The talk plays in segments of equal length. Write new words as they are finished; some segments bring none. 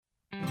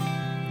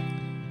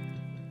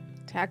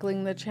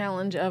tackling the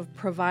challenge of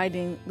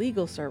providing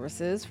legal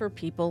services for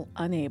people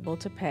unable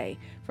to pay.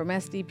 From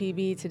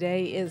SDPB,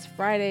 today is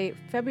Friday,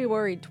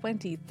 February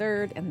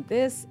 23rd, and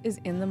this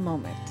is In the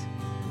Moment.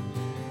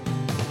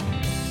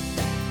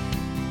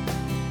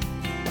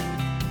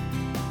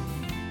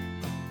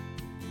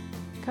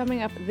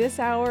 Coming up this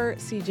hour,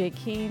 CJ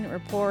Keene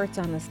reports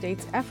on the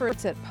state's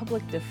efforts at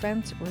public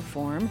defense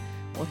reform.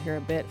 We'll hear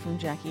a bit from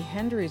Jackie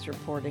Hendry's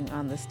reporting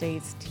on the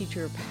state's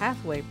Teacher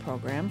Pathway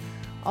program.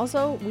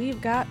 Also,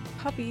 we've got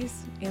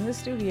puppies in the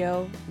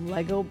studio,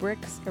 Lego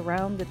bricks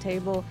around the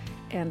table,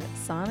 and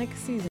Sonic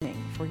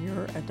seasoning for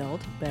your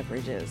adult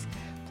beverages.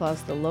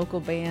 Plus, the local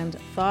band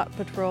Thought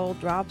Patrol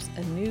drops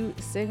a new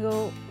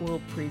single.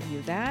 We'll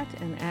preview that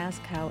and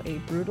ask how a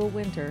brutal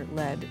winter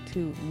led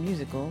to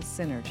musical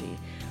synergy.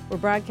 We're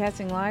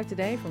broadcasting live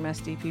today from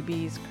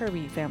SDPB's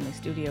Kirby Family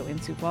Studio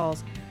in Sioux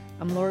Falls.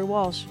 I'm Lori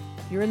Walsh.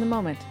 You're in the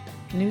moment.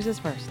 News is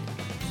first.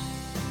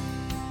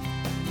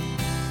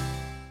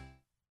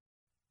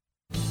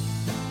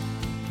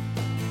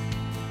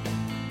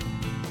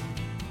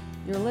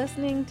 You're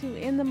listening to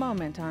In the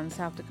Moment on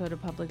South Dakota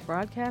Public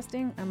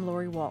Broadcasting. I'm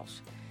Lori Walsh.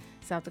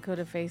 South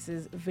Dakota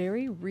faces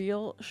very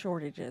real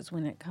shortages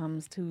when it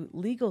comes to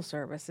legal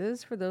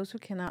services for those who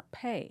cannot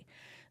pay.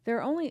 There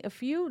are only a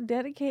few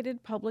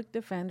dedicated public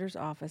defenders'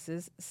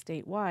 offices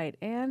statewide,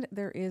 and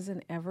there is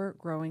an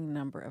ever-growing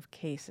number of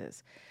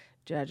cases.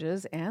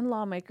 Judges and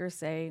lawmakers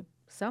say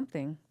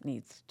something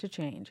needs to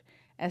change.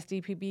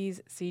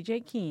 SDPB's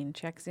CJ Keene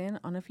checks in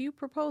on a few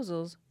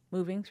proposals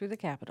moving through the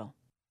Capitol.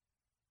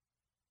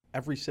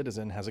 Every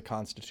citizen has a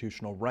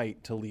constitutional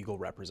right to legal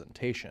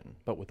representation,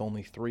 but with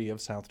only 3 of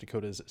South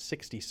Dakota's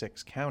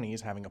 66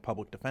 counties having a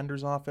public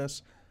defender's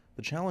office,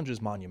 the challenge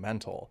is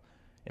monumental.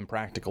 In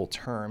practical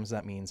terms,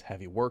 that means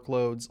heavy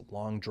workloads,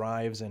 long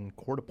drives, and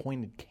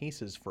court-appointed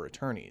cases for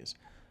attorneys.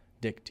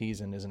 Dick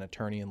Teason is an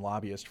attorney and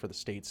lobbyist for the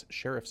state's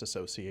Sheriff's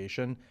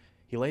Association.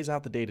 He lays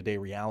out the day-to-day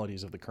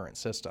realities of the current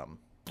system.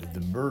 The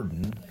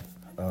burden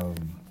of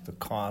the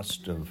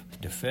cost of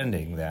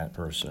defending that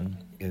person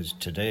is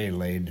today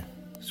laid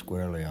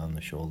squarely on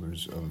the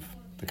shoulders of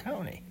the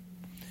county.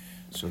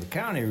 So the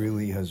county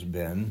really has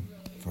been,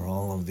 for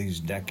all of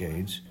these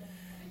decades,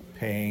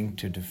 paying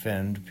to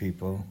defend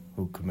people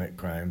who commit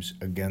crimes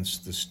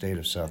against the state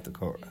of South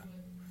Dakota,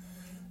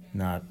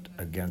 not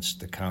against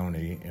the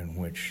county in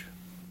which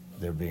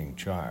they're being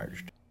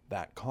charged.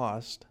 That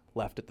cost,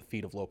 left at the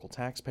feet of local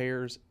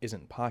taxpayers,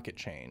 isn't pocket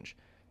change.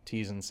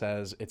 Teason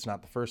says it's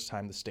not the first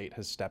time the state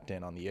has stepped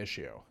in on the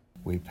issue.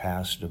 We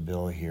passed a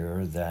bill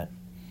here that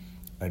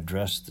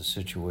addressed the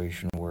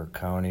situation where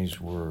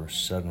counties were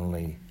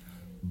suddenly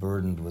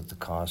burdened with the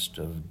cost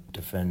of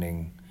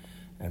defending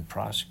and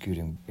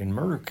prosecuting in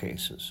murder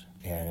cases.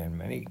 And in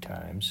many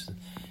times,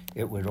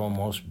 it would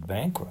almost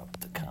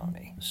bankrupt the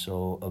county.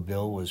 So a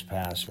bill was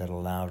passed that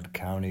allowed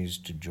counties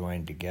to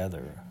join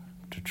together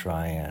to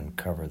try and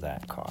cover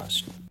that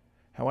cost.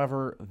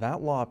 However,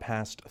 that law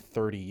passed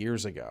 30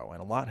 years ago,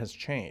 and a lot has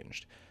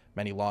changed.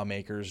 Many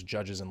lawmakers,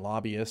 judges, and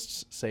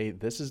lobbyists say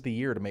this is the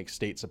year to make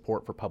state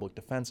support for public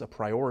defense a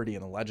priority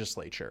in the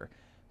legislature.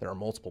 There are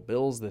multiple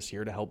bills this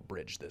year to help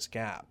bridge this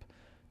gap.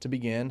 To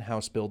begin,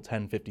 House Bill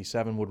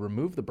 1057 would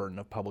remove the burden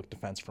of public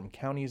defense from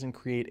counties and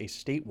create a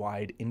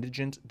statewide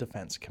Indigent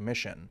Defense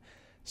Commission.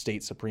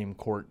 State Supreme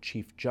Court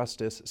Chief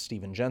Justice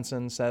Stephen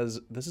Jensen says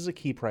this is a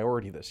key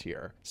priority this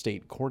year.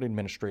 State Court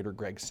Administrator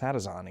Greg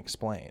Satizan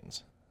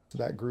explains.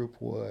 That group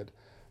would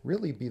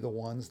really be the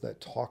ones that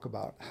talk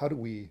about how do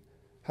we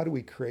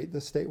create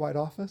this statewide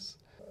office.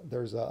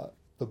 There's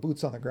the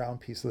boots on the ground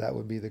piece of that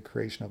would be the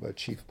creation of a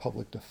chief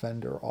public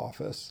defender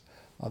office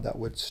that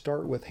would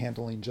start with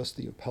handling just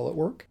the appellate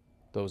work.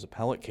 Those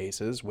appellate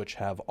cases, which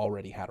have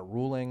already had a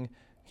ruling,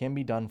 can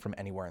be done from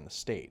anywhere in the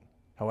state.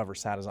 However,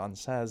 Satizan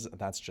says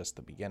that's just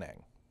the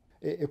beginning.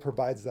 It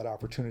provides that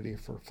opportunity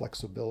for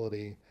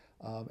flexibility,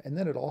 and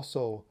then it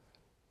also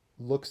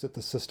looks at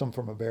the system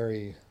from a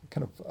very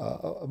kind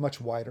of a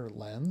much wider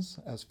lens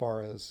as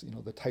far as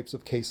the types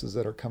of cases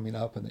that are coming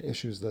up and the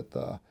issues that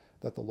the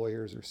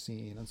lawyers are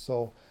seeing. And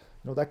so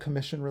that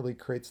commission really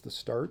creates the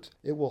start.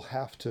 It will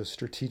have to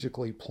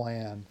strategically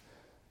plan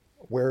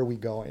where are we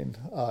going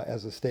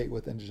as a state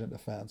with indigent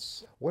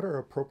defense. What are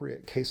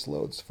appropriate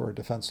caseloads for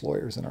defense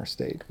lawyers in our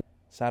state?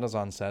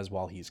 Satizan says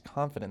while he's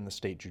confident in the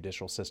state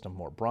judicial system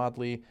more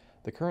broadly,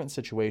 the current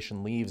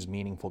situation leaves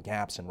meaningful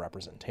gaps in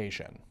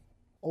representation.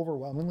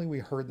 Overwhelmingly, we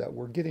heard that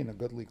we're getting a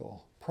good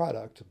legal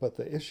product, but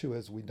the issue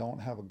is we don't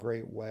have a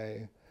great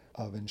way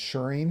of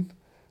ensuring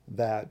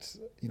that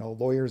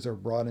lawyers are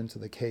brought into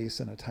the case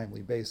in a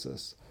timely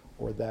basis,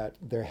 or that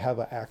they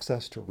have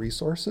access to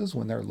resources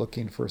when they're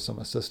looking for some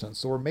assistance.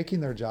 So we're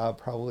making their job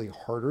probably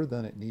harder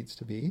than it needs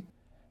to be.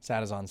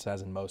 Satizan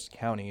says in most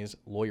counties,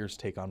 lawyers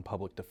take on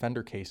public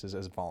defender cases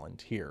as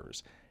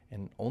volunteers,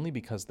 and only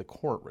because the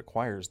court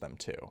requires them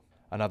to.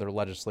 Another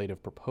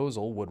legislative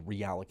proposal would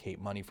reallocate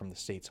money from the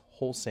state's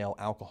wholesale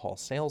alcohol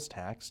sales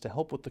tax to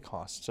help with the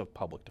costs of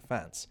public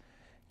defense.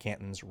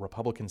 Canton's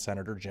Republican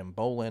Senator Jim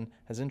Bolin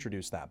has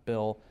introduced that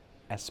bill,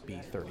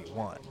 SB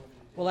 31.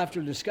 Well,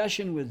 after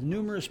discussion with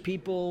numerous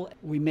people,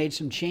 we made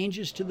some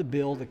changes to the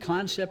bill. The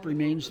concept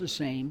remains the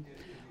same,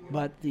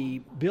 but the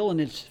bill in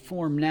its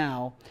form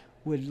now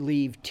would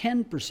leave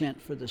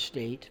 10% for the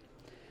state,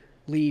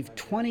 leave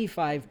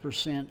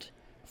 25%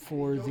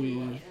 for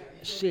the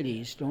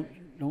cities.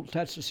 Don't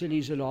touch the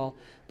cities at all,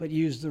 but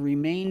use the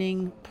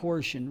remaining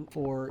portion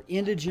for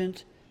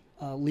indigent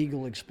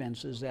legal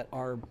expenses that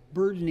are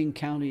burdening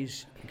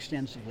counties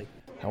extensively.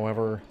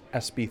 However,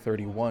 SB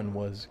 31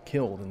 was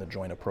killed in the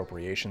Joint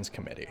Appropriations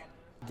Committee.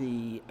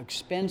 The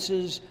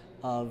expenses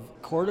of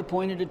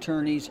court-appointed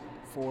attorneys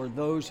for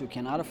those who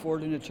cannot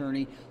afford an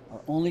attorney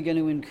are only going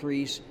to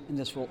increase, and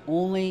this will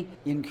only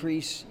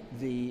increase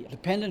the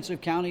dependence of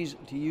counties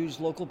to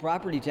use local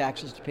property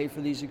taxes to pay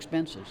for these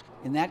expenses.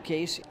 In that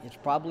case, it's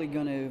probably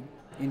going to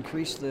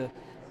increase the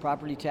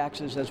property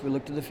taxes as we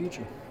look to the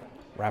future.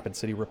 Rapid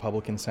City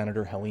Republican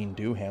Senator Helene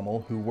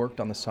Duhamel, who worked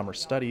on the summer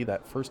study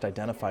that first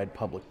identified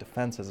public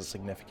defense as a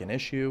significant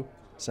issue,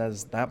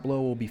 says that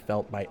blow will be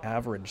felt by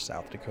average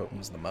South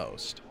Dakotans the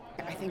most.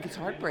 I think it's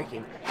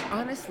heartbreaking.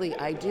 Honestly,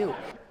 I do.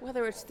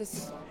 Whether it's the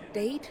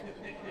state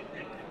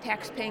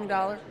tax-paying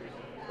dollar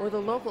or the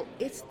local,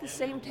 it's the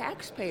same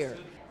taxpayer.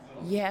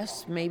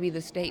 Yes, maybe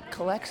the state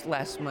collects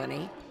less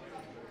money,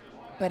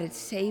 but it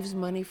saves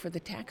money for the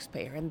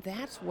taxpayer, and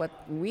that's what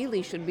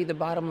really should be the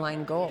bottom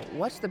line goal.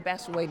 What's the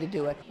best way to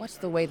do it? What's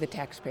the way the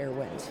taxpayer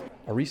wins?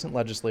 A recent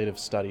legislative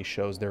study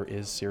shows there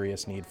is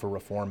serious need for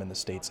reform in the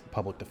state's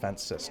public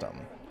defense system.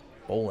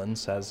 Bolin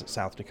says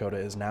South Dakota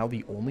is now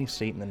the only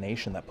state in the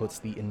nation that puts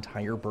the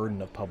entire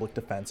burden of public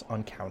defense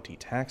on county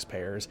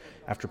taxpayers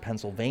after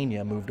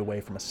Pennsylvania moved away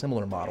from a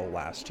similar model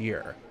last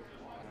year.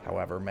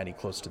 However, many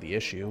close to the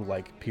issue,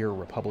 like peer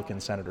Republican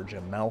Senator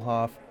Jim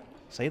Melhoff,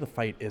 say the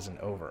fight isn't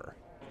over.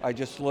 I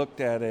just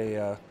looked at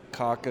a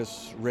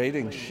caucus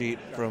rating sheet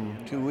from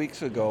 2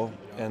 weeks ago,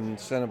 and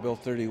Senate Bill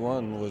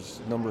 31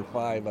 was number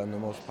 5 on the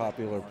most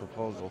popular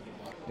proposal.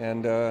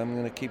 And I'm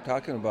going to keep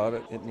talking about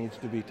it. It needs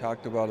to be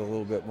talked about a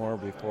little bit more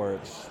before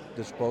it's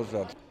disposed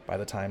of. By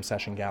the time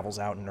session gavels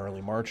out in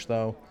early March,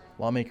 though,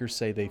 lawmakers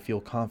say they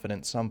feel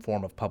confident some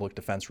form of public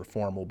defense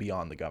reform will be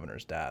on the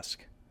governor's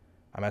desk.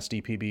 I'm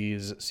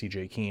SDPB's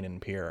CJ Keene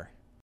in Pierre.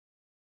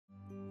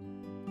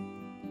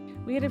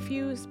 We had a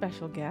few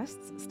special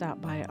guests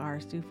stop by our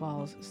Sioux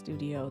Falls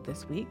studio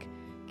this week.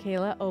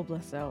 Kayla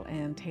Oblaso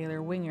and Taylor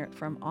Wingert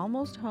from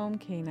Almost Home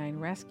Canine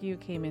Rescue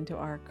came into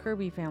our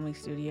Kirby family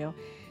studio,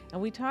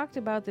 and we talked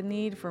about the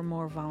need for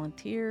more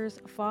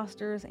volunteers,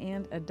 fosters,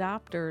 and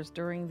adopters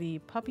during the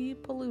puppy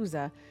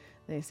palooza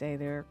they say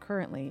they're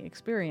currently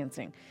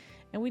experiencing.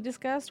 And we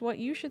discussed what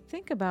you should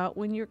think about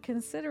when you're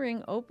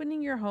considering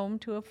opening your home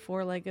to a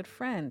four-legged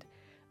friend.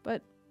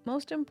 But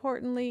most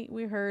importantly,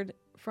 we heard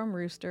from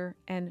Rooster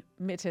and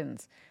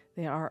Mittens.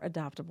 They are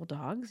adoptable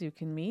dogs you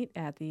can meet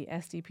at the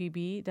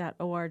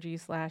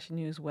sdpb.org/news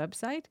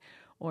website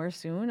or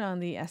soon on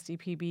the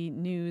SDPB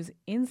News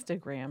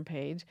Instagram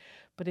page.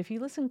 But if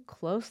you listen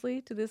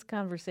closely to this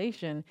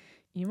conversation,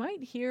 you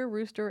might hear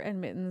Rooster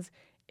and Mittens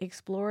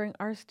exploring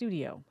our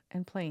studio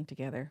and playing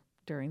together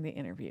during the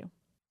interview.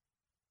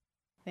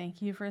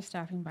 Thank you for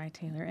stopping by,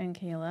 Taylor and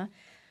Kayla,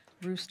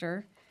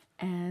 Rooster,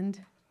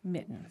 and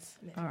Mittens.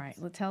 All right,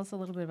 tell us a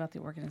little bit about the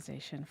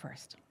organization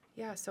first.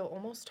 Yeah, so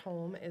Almost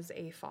Home is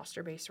a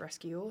foster-based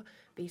rescue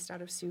based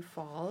out of Sioux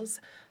Falls.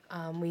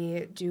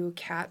 We do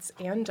cats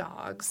and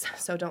dogs,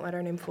 so don't let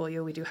our name fool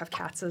you. We do have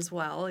cats as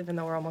well, even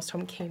though we're Almost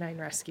Home Canine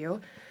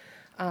Rescue.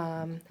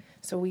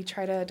 So we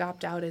try to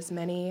adopt out as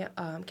many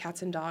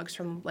cats and dogs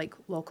from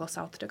local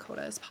South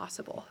Dakota as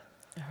possible.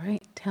 All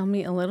right, tell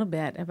me a little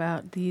bit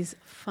about these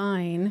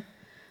fine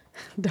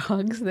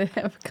dogs that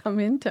have come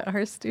into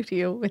our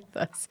studio with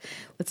us.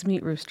 Let's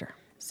meet Rooster.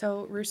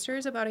 So Rooster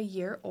is about a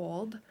year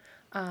old.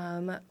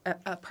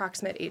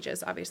 Approximate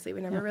ages, obviously.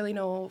 We never really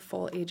know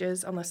full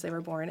ages unless they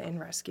were born in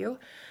rescue.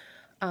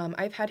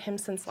 I've had him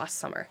since last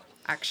summer,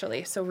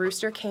 actually. So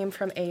Rooster came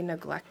from a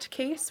neglect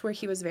case where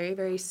he was very,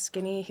 very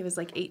skinny. He was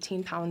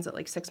 18 pounds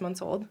at 6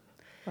 months old.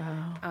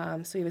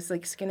 Wow. So he was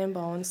skin and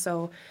bones.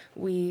 So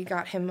we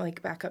got him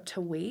back up to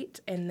weight,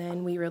 and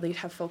then we really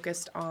have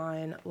focused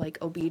on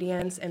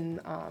obedience and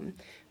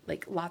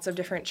lots of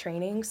different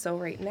training. So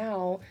right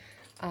now,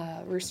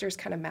 Rooster's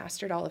kind of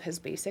mastered all of his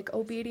basic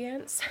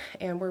obedience,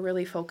 and we're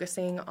really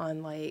focusing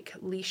on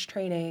leash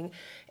training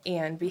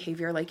and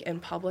behavior in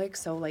public.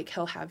 So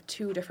he'll have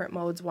 2 different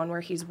modes, one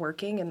where he's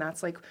working, and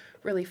that's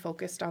really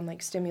focused on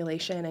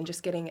stimulation and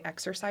just getting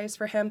exercise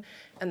for him,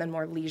 and then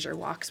more leisure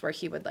walks where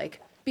he would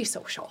be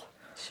social.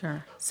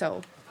 Sure.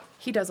 So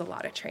he does a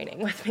lot of training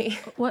with me.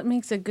 What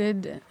makes a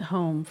good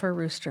home for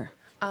Rooster?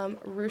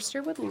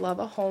 Rooster would love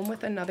a home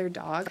with another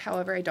dog.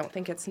 However, I don't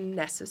think it's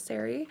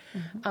necessary.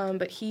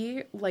 But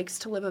he likes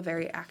to live a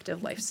very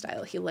active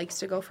lifestyle. He likes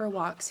to go for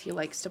walks. He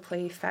likes to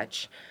play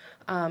fetch.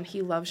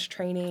 He loves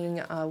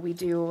training. We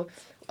do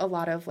a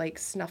lot of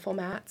snuffle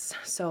mats.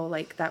 So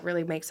that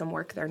really makes them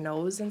work their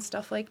nose and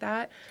stuff like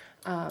that.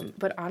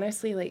 But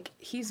honestly, like,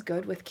 he's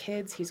good with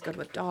kids, he's good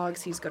with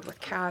dogs, he's good with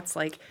cats.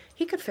 Like,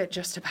 he could fit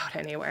just about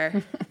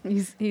anywhere.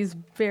 He's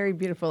very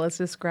beautiful. Let's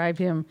describe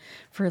him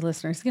for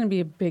listeners. He's going to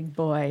be a big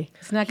boy.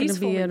 He's not going He's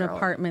to be fully an grown.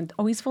 apartment.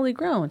 Oh, he's fully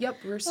grown. Yep,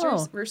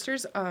 Oh.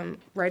 Rooster's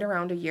right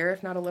around a year,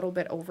 if not a little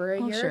bit over a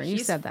Oh, year. sure, you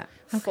He's said that.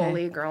 Okay.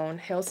 fully grown.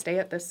 He'll stay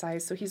at this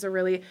size, so he's a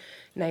really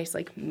nice,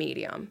 like,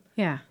 medium.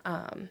 Yeah.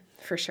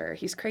 For sure.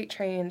 He's crate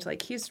trained.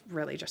 Like, he's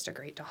really just a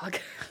great dog.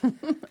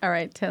 All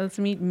right. Let's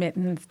meet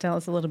Mittens. Tell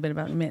us a little bit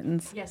about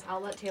Mittens. Yes,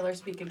 I'll let Taylor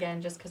speak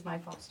again just because my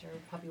foster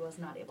puppy was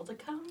not able to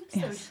come.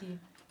 Yes. So she.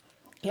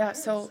 Yeah,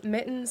 so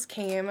Mittens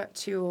came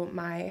to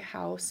my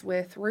house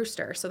with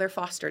Rooster. So they're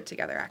fostered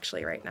together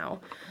actually right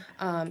now.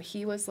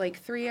 He was like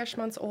 3-ish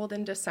months old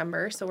in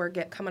December, so we're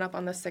coming up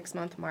on the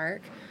 6-month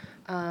mark.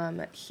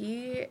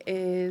 He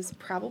is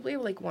probably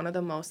like one of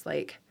the most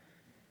like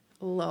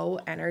low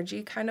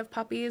energy kind of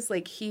puppies.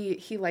 Like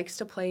he likes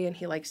to play and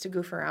he likes to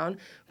goof around,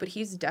 but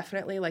he's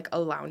definitely like a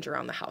lounge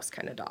around the house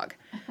kind of dog.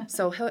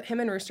 So him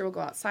and Rooster will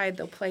go outside,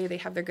 they'll play, they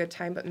have their good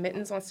time, but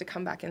Mittens wants to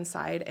come back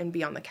inside and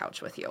be on the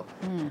couch with you.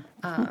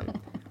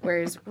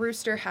 Whereas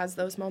Rooster has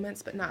those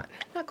moments, but not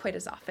quite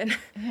as often.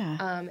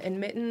 Yeah. And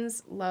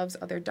Mittens loves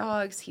other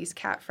dogs. He's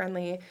cat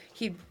friendly.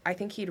 I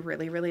think he'd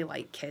really, really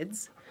like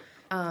kids.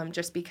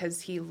 Just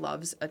because he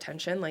loves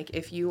attention. Like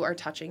if you are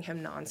touching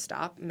him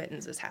nonstop,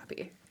 Mittens is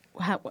happy.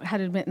 How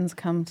did Mittens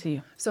come to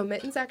you? So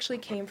Mittens actually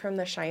came from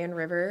the Cheyenne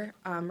River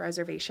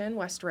Reservation,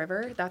 West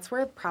River. That's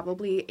where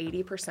probably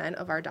 80%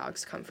 of our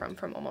dogs come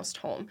from Almost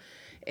Home,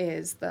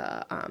 is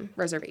the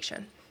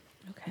reservation.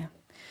 Okay.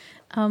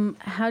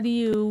 How do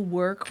you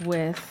work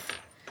with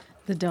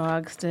the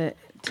dogs to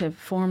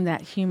form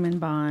that human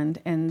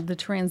bond and the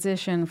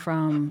transition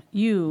from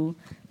you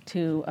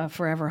to a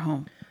forever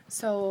home?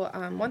 So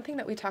one thing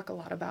that we talk a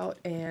lot about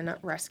in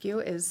rescue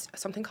is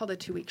something called a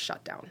 2-week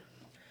shutdown.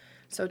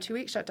 So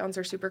 2-week shutdowns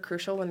are super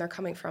crucial when they're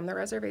coming from the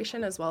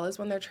reservation as well as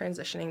when they're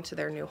transitioning to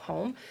their new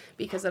home,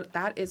 because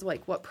that is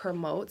like what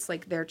promotes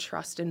like their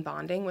trust and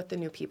bonding with the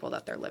new people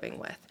that they're living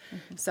with.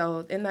 Mm-hmm.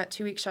 So in that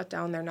 2-week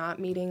shutdown, they're not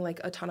meeting like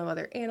a ton of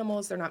other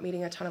animals. They're not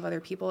meeting a ton of other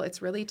people. It's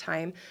really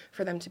time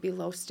for them to be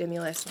low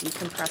stimulus,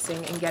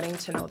 decompressing, and getting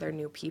to know their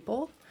new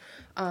people.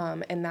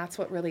 And that's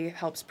what really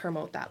helps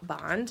promote that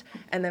bond.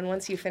 And then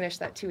once you finish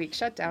that 2-week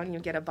shutdown, you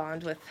get a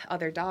bond with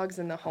other dogs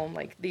in the home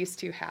like these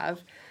two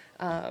have.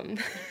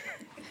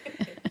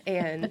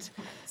 And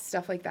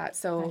stuff like that.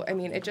 So, I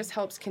mean, it just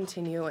helps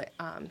continue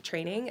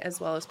training as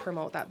well as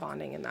promote that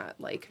bonding and that,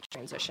 like,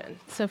 transition.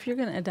 So if you're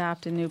going to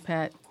adopt a new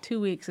pet, 2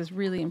 weeks is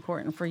really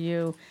important for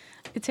you.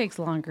 It takes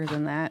longer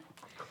than that,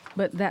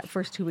 but that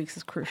first 2 weeks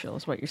is crucial,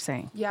 is what you're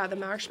saying. Yeah, the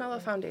Marshmallow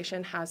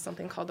Foundation has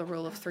something called the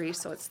Rule of 3.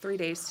 So it's 3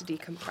 days to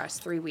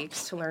decompress, 3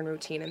 weeks to learn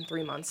routine, and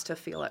 3 months to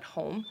feel at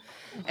home.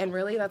 And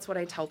really, that's what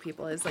I tell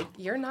people is, like,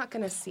 you're not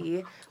going to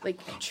see, like,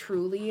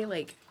 truly,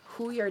 like,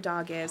 who your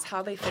dog is,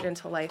 how they fit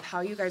into life, how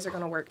you guys are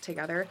going to work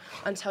together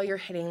until you're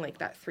hitting like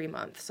that 3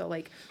 month. So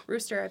like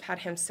Rooster, I've had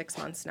him 6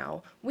 months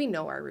now. We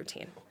know our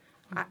routine.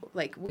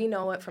 We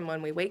know it from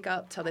when we wake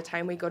up till the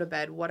time we go to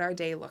bed, what our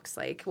day looks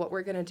like, what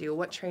we're going to do,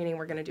 what training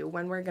we're going to do,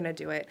 when we're going to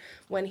do it,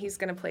 when he's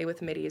going to play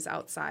with middies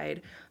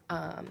outside,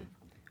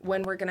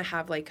 when we're going to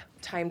have like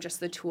time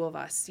just the two of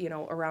us, you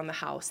know, around the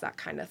house, that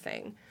kind of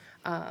thing.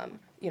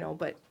 You know,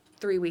 but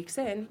 3 weeks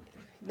in,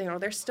 you know,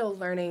 they're still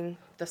learning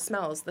the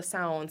smells, the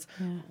sounds,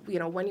 you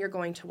know, when you're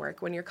going to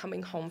work, when you're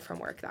coming home from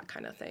work, that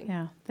kind of thing.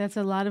 Yeah, that's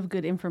a lot of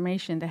good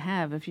information to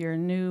have. If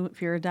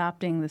you're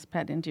adopting this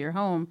pet into your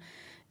home,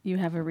 you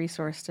have a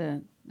resource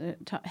to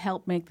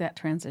help make that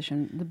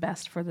transition the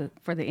best for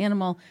the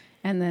animal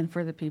and then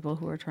for the people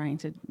who are trying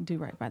to do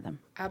right by them.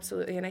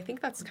 Absolutely. And I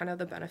think that's kind of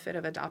the benefit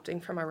of adopting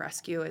from a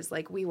rescue is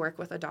like we work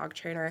with a dog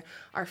trainer.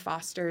 Our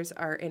fosters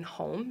are in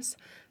homes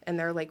and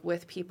they're like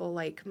with people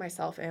like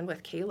myself and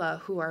with Kayla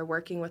who are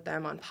working with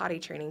them on potty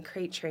training,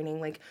 crate training.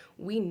 Like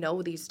we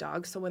know these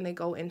dogs. So when they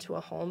go into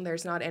a home,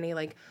 there's not any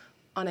like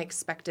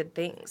unexpected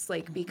things,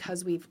 like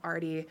because we've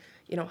already,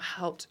 you know,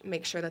 helped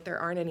make sure that there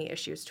aren't any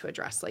issues to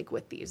address like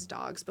with these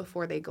dogs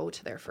before they go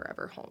to their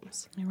forever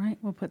homes. All right,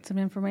 we'll put some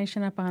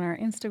information up on our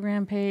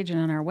Instagram page and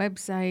on our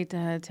website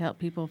to help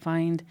people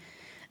find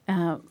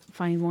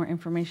more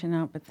information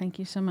out. But thank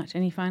you so much.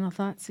 Any final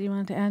thoughts you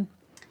wanted to add?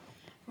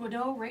 Well,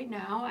 no, right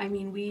now, I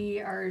mean, we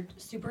are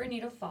super in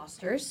need of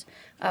fosters.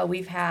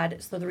 We've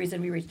had, so the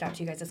reason we reached out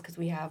to you guys is because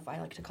we have,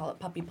 I like to call it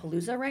Puppy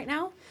Palooza right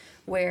now,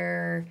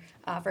 where,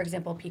 for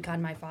example,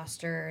 Pecan, my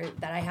foster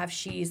that I have,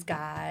 she's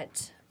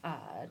got,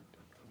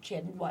 she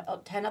had,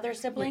 10 other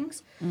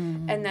siblings?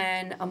 Mm-hmm. And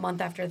then a month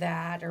after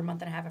that, or a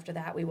month and a half after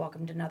that, we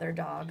welcomed another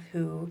dog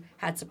who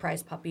had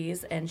surprise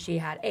puppies, and she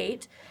had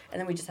 8. And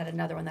then we just had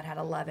another one that had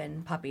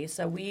 11 puppies.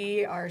 So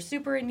we are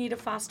super in need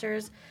of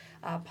fosters.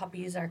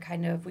 Puppies are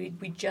kind of, we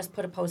just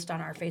put a post on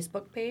our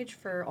Facebook page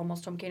for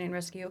Almost Home Canine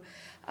Rescue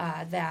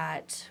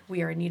that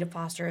we are in need of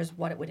fosters,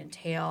 what it would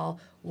entail,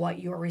 what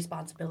your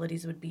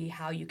responsibilities would be,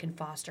 how you can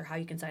foster, how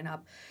you can sign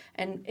up.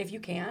 And if you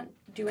can't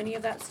do any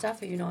of that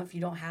stuff, or, you know, if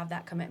you don't have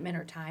that commitment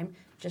or time, time,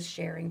 just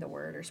sharing the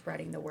word or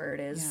spreading the word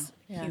is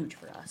huge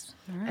for us.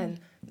 And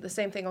the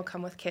same thing will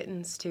come with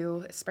kittens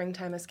too.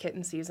 Springtime is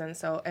kitten season,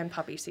 and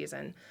puppy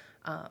season.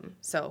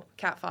 So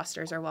cat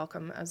fosters are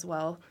welcome as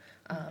well.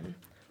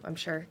 I'm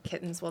sure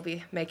kittens will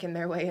be making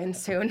their way in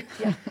soon.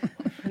 Yeah.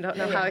 I don't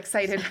know how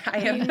excited I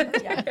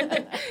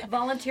am.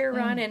 Volunteer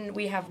run, and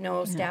we have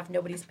no staff.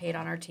 Nobody's paid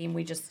on our team.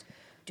 We just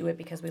do it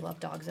because we love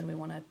dogs and we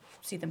want to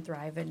see them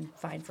thrive and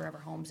find forever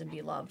homes and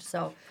be loved.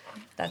 So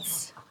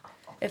that's,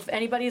 if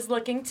anybody's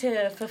looking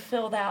to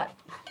fulfill that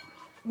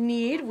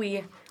need,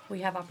 we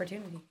have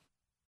opportunity.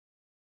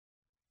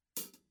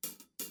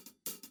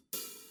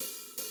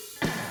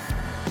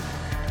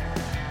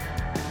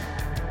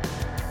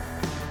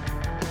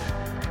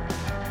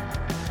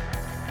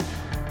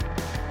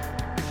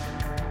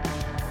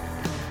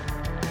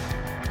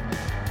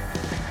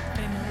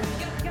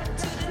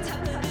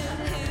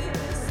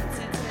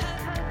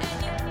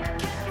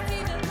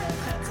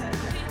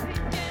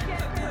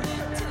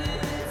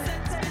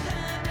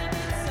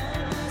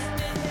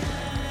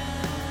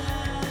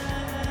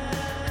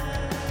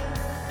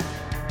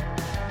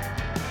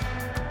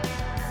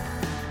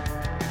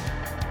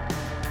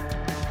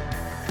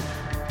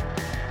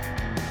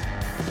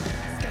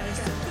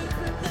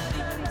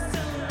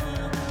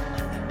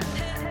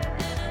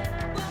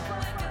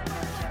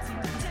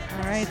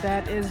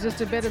 That is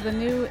just a bit of the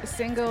new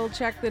single,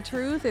 Check the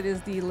Truth. It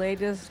is the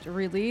latest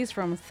release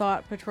from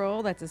Thought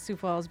Patrol. That's a Sioux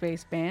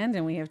Falls-based band,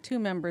 and we have two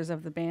members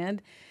of the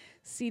band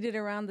seated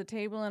around the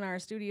table in our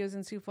studios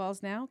in Sioux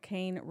Falls now.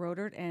 Kane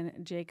Rodert and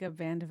Jacob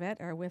Van de Vet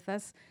are with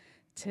us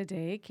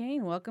today.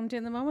 Kane, welcome to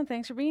In the Moment.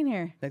 Thanks for being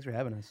here. Thanks for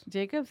having us.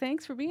 Jacob,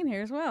 thanks for being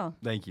here as well.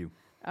 Thank you.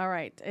 All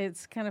right.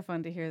 It's kind of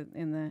fun to hear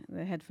in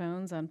the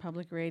headphones on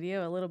public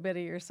radio a little bit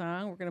of your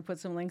song. We're going to put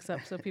some links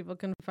up so people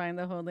can find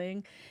the whole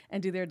thing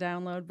and do their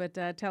download. But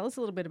tell us a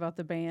little bit about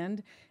the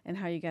band and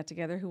how you got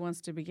together. Who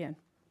wants to begin?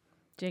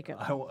 Jacob.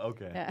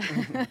 Okay.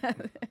 Yeah.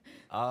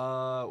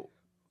 I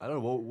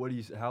don't know. What do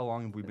you? How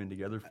long have we been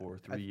together for?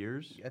 3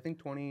 years? I think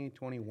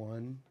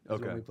 2021 is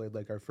Okay. when we played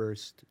like our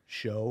first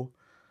show.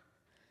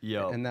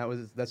 Yeah. And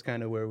that's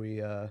kind of where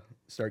we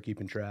start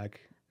keeping track.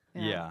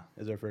 Yeah.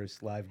 As our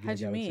first live gig. How'd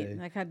you I would meet? say.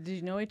 Like, did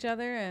you know each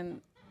other?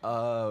 And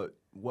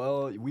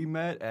Well, we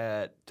met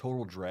at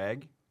Total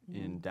Drag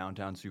in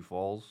downtown Sioux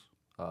Falls.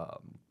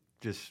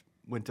 Just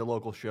went to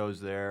local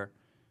shows there.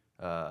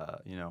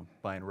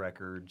 Buying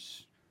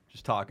records,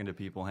 just talking to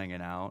people,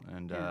 hanging out,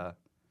 and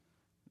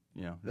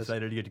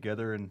decided to get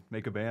together and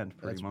make a band.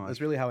 Pretty much.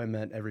 That's really how I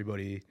met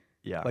everybody.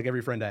 Yeah. Like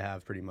every friend I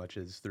have, pretty much,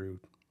 is through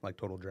like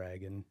Total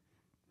Drag and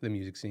the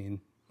music scene.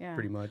 yeah.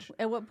 Pretty much.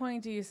 At what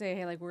point do you say,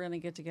 hey, like, we're going to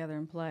get together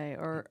and play?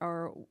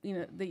 Or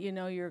that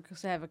you're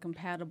to have a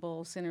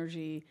compatible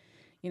synergy,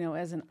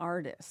 as an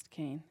artist,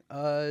 Kane?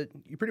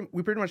 We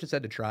pretty much just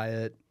had to try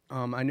it.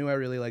 I knew I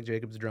really liked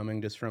Jacob's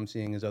drumming just from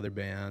seeing his other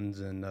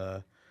bands,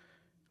 and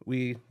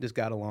we just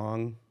got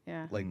along,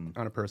 on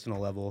a personal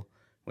level,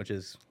 which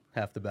is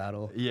half the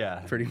battle. Yeah.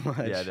 Pretty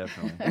much. Yeah,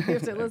 definitely. We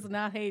have to let's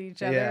not hate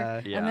each other,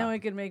 Yeah. and then we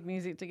could make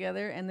music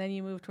together, and then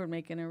you move toward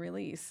making a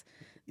release.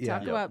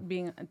 Talk about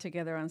being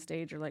together on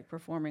stage or like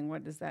performing.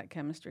 What is that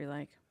chemistry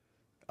like?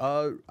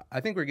 I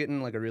think we're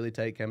getting like a really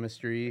tight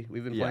chemistry.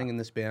 We've been playing in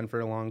this band for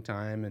a long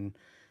time, and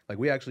like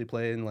we actually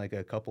play in like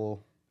a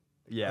couple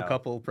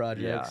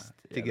projects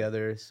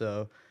together.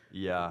 So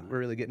we're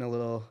really getting a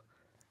little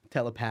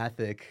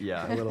telepathic.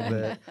 Yeah. A little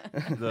bit.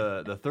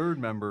 The third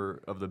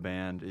member of the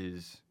band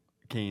is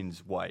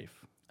Kane's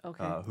wife,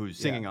 who's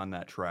singing on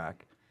that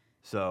track.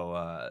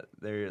 So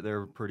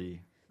they're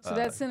pretty. So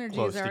that synergy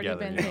close has already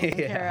together, been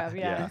taken care of,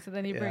 Yeah. So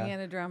then you bring in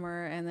a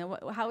drummer, and then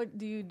how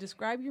do you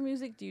describe your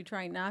music? Do you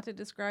try not to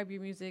describe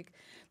your music?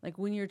 Like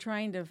when you're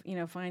trying to,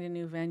 find a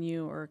new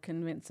venue or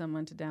convince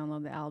someone to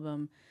download the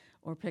album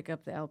or pick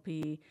up the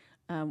LP,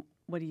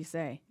 what do you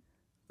say?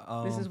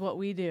 This is what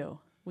we do.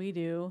 We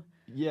do.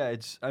 Yeah,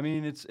 it's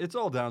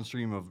all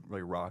downstream of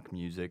like rock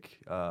music,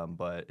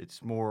 but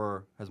has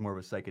more of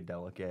a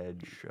psychedelic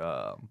edge.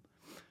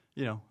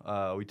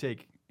 We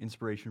take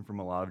inspiration from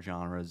a lot of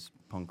genres: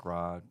 punk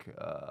rock,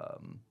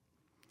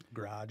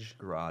 Garage,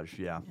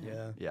 yeah,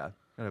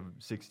 kind of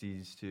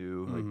 60s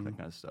too, like that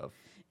kind of stuff.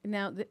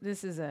 Now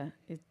this is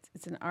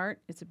it's an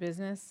art, it's a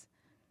business.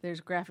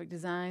 There's graphic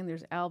design,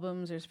 there's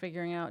albums, there's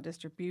figuring out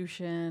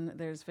distribution,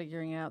 there's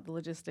figuring out the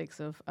logistics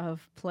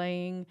of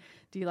playing.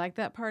 Do you like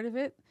that part of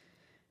it?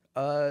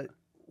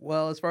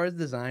 Well, as far as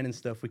design and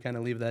stuff, we kind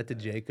of leave that to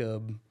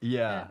Jacob.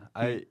 Yeah.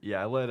 I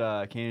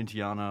let Kane and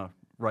Tiana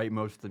write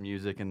most of the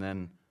music, and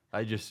then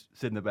I just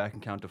sit in the back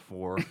and count to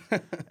 4.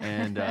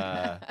 And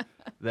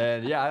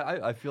then,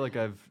 I feel like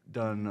I've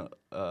done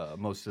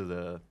most of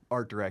the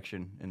art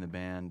direction in the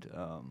band,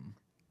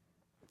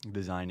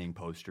 designing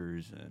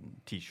posters and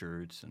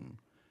T-shirts and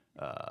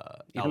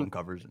album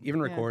covers.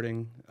 Even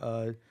recording.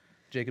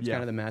 Jacob's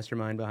kind of the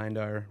mastermind behind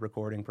our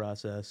recording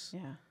process.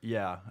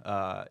 Yeah.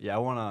 I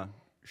want to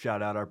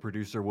shout out our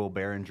producer, Will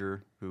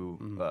Behringer,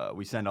 who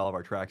we send all of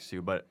our tracks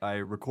to, but I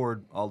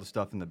record all the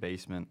stuff in the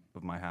basement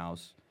of my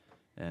house.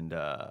 And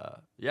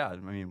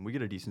we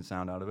get a decent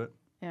sound out of it.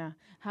 Yeah.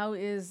 How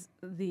is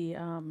the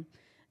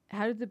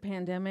how did the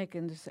pandemic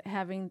and just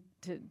having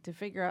to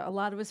figure out, a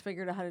lot of us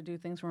figured out how to do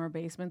things from our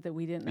basement that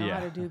we didn't know how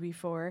to do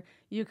before.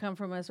 You come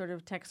from a sort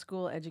of tech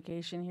school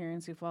education here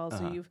in Sioux Falls,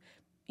 so you've,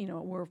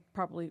 we're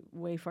probably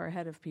way far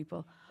ahead of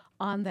people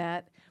on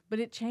that. But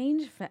it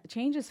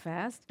changes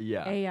fast.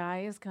 Yeah.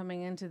 AI is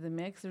coming into the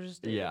mix. There's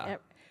just,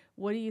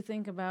 what do you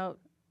think about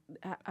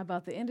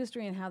the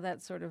industry and how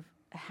that's sort of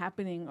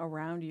happening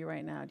around you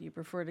right now? Do you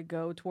prefer to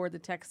go toward the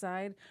tech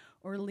side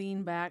or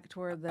lean back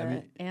toward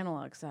the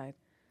analog side?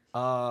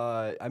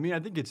 I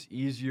think it's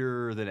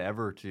easier than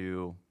ever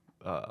to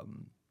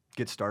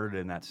get started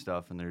in that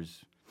stuff, and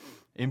there's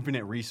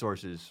infinite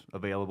resources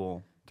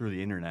available through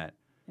the internet.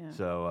 Yeah.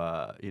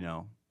 So,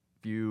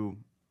 if you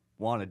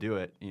want to do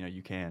it,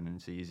 you can, and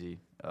it's easy.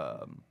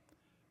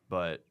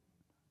 But,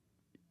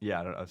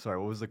 yeah, I'm sorry,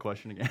 what was the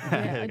question again?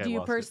 Yeah.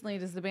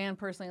 Does the band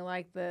personally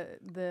like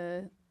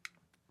the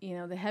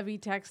heavy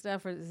tech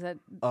stuff, or does that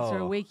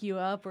sort of wake you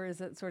up, or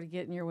is it sort of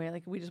get in your way?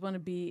 Like, we just want to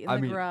be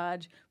in the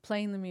garage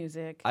playing the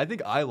music. I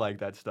think I like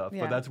that stuff,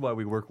 but that's why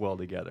we work well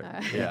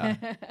together.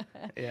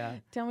 Yeah.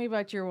 Tell me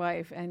about your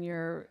wife and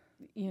your,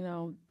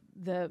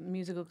 the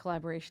musical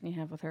collaboration you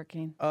have with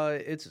Hurricane.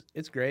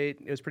 It's great.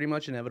 It was pretty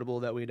much inevitable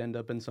that we'd end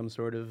up in some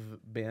sort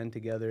of band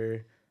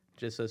together,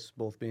 just us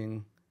both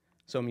being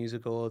so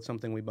musical. It's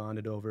something we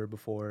bonded over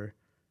before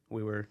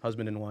we were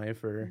husband and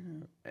wife, or,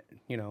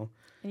 And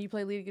you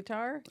play lead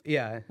guitar?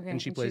 Yeah, Okay. and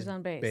she plays she's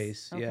on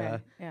bass. yeah.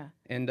 Yeah.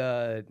 And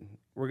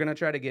we're going to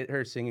try to get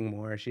her singing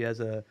more. She has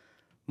a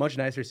much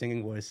nicer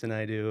singing voice than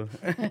I do,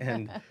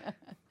 and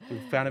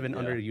we've kind of been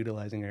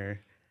underutilizing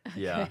her.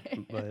 Yeah.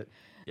 But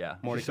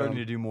more starting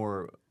to do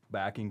more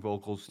backing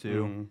vocals,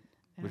 too,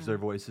 which their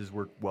voices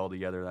work well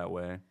together that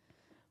way.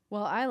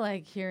 Well, I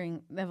like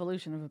hearing the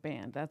evolution of a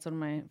band. That's one of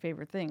my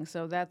favorite things.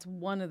 So that's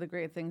one of the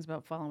great things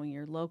about following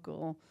your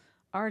local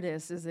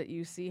artists, is that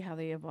you see how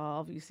they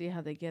evolve, you see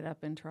how they get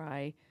up and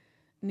try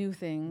new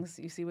things,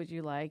 you see what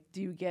you like.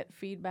 Do you get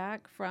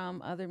feedback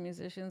from other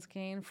musicians,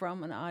 Kane,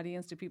 from an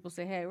audience? Do people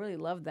say, hey, I really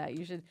love that,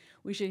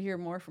 we should hear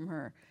more from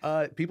her?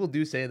 People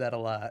do say that a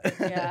lot.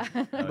 Yeah.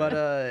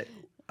 But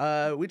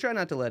we try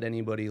not to let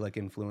anybody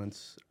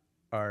influence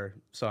our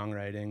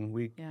songwriting.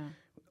 We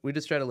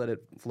just try to let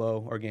it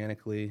flow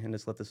organically and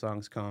just let the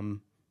songs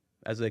come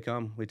as they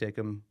come. We take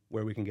them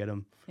where we can get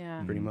them,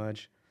 pretty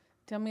much.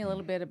 Tell me a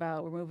little bit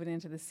about, we're moving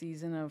into the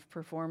season of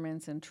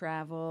performance and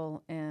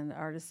travel and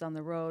artists on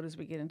the road as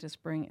we get into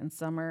spring and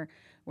summer.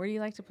 Where do you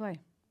like to play?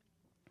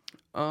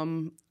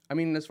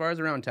 As far as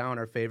around town,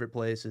 our favorite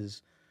place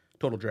is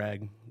Total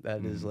Drag.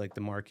 That is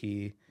the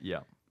marquee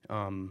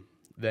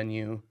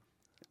venue.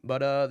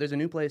 But there's a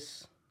new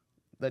place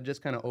that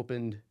just kind of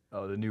opened.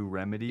 Oh, the new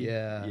Remedy?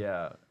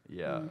 Yeah.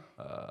 Yeah.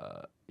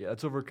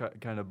 It's over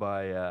kind of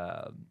by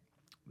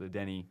the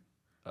Denny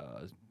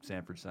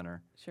Sanford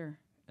Center. Sure.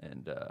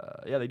 And,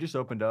 they just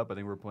opened up. I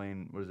think we're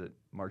playing,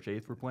 March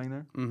 8th we're playing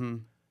there? Mm-hmm.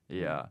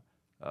 Yeah.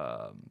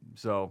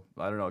 So,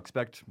 I don't know.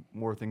 Expect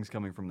more things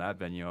coming from that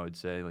venue, I would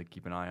say.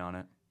 Keep an eye on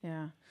it.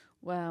 Yeah.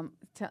 Well,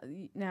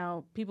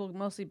 now, people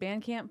mostly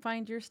Bandcamp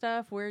find your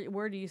stuff.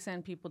 Where do you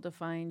send people to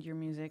find your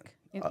music?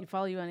 You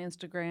follow you on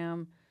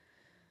Instagram?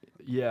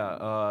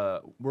 Yeah.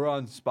 We're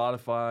on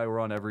Spotify.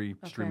 We're on every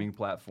streaming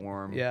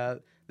platform. Yeah.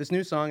 This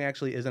new song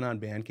actually isn't on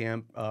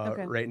Bandcamp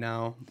right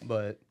now,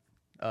 but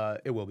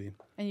it will be.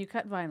 And you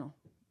cut vinyl?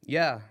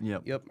 Yeah.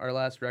 Yep. Our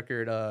last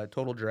record,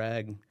 Total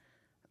Drag,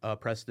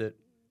 pressed it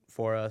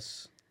for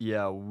us.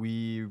 Yeah,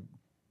 we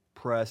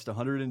pressed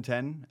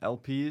 110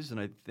 LPs, and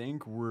I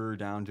think we're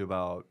down to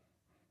about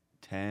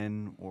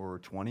 10 or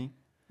 20.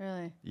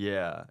 Really?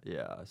 Yeah.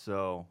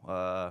 So,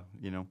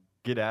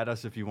 get at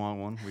us if you want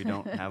one. We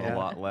don't have a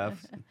lot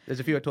left. There's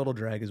a few at Total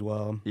Drag as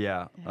well.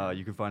 Yeah.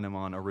 You can find them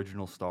on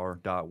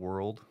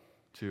originalstar.world.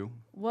 Too.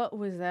 What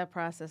was that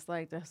process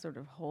like, to sort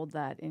of hold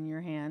that in your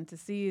hand, to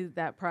see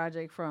that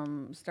project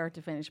from start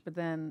to finish, but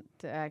then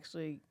to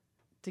actually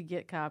to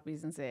get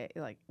copies and say,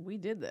 we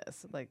did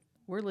this,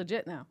 we're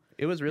legit now?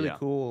 It was really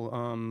cool,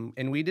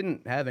 and we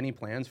didn't have any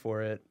plans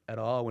for it at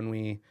all when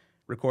we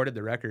recorded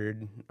the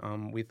record.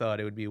 We thought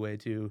it would be way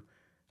too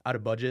out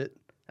of budget,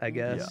 I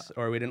guess,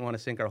 or we didn't want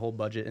to sink our whole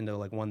budget into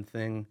one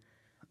thing.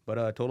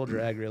 But Total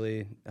Drag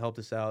really helped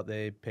us out.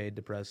 They paid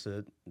to press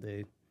it.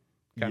 They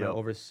kind of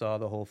oversaw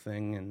the whole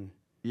thing, and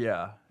we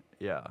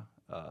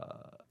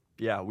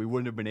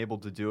wouldn't have been able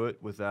to do it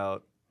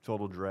without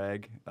Total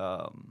Drag.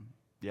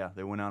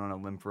 They went out on a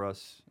limb for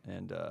us,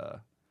 and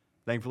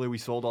thankfully we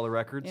sold all the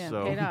records.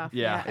 So paid off.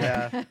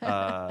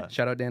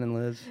 Shout out Dan and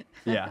Liz.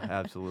 Yeah,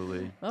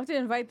 absolutely. We'll have to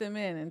invite them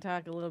in and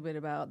talk a little bit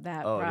about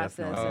that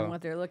process and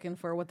what they're looking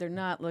for, what they're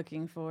not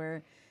looking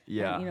for.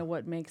 Yeah. And,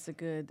 what makes a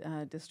good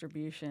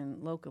distribution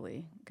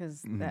locally,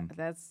 because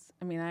that's.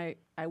 I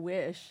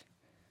wish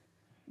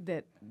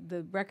that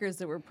the records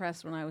that were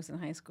pressed when I was in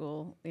high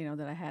school,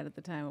 that I had at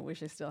the time, I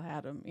wish I still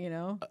had them,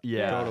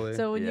 Totally.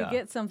 So when you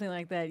get something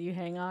like that, you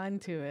hang on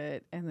to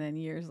it, and then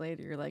years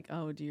later, you're like,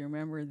 oh, do you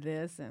remember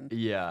this? And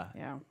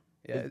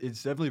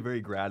it's definitely very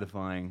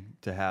gratifying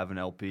to have an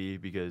LP,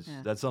 because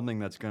that's something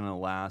that's going to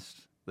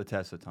last the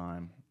test of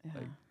time,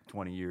 like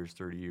 20 years,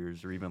 30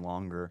 years, or even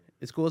longer.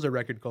 It's cool as a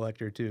record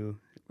collector too.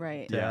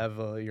 Right. To have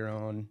your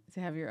own. To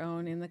have your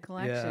own in the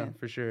collection. Yeah,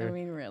 for sure. I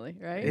mean, really,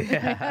 right?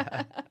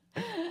 Yeah.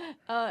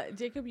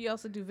 Jacob, you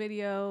also do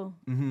video.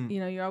 You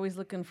know, you're always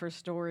looking for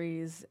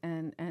stories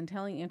and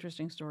telling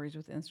interesting stories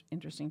with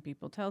interesting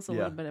people. Tell us a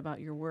little bit about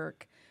your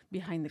work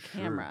behind the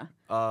camera.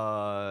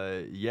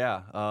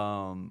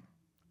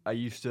 I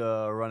used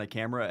to run a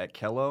camera at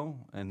Kello,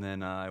 and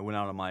then I went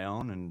out on my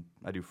own, and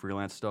I do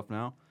freelance stuff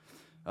now.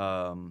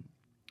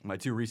 My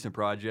two recent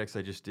projects,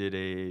 I just did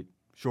a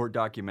short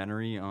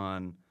documentary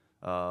on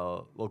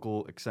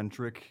local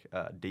eccentric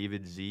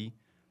David Z,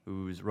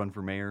 who's run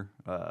for mayor.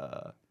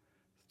 I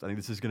think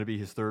this is going to be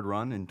his third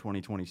run in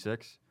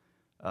 2026.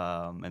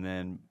 And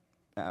then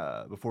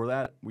before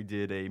that, we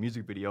did a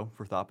music video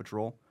for Thought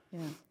Patrol,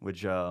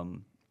 which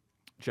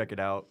check it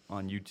out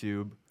on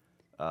YouTube,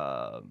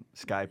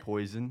 Sky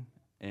Poison.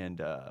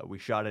 And we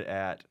shot it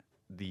at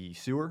the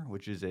Sewer,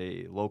 which is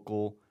a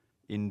local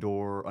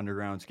indoor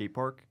underground skate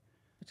park.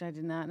 Which I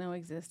did not know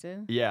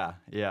existed. Yeah.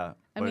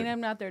 I mean,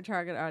 I'm not their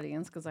target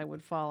audience because I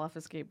would fall off a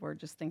skateboard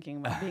just thinking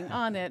about being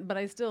on it. But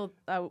I still,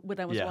 when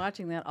I was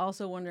watching that,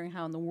 also wondering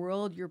how in the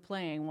world you're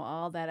playing while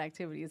all that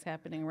activity is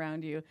happening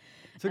around you.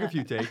 Took a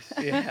few takes.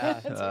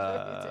 Yeah,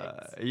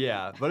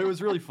 but it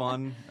was really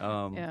fun.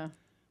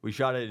 We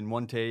shot it in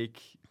one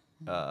take,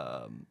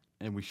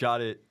 and we shot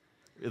it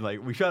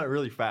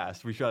really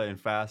fast. We shot it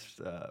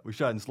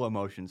in slow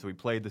motion. So we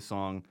played the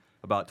song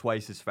about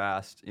twice as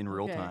fast in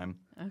real time.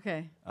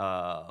 Okay.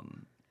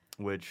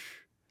 Which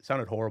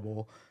sounded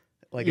horrible,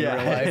 like in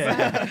real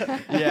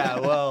life.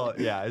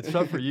 It's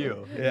tough for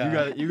you.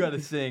 You got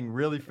to sing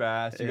really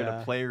fast. You got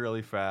to play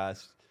really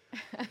fast.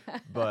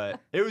 But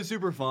it was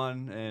super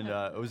fun, and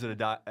it was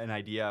an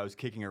idea I was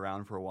kicking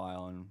around for a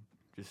while, and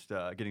just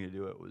getting to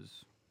do it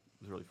was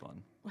really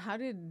fun. How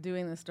did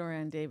doing the story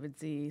on David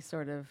Z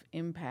sort of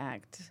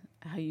impact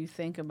how you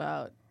think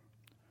about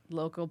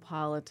local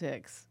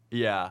politics?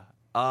 Yeah.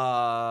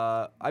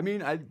 I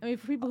mean,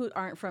 for people who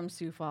aren't from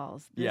Sioux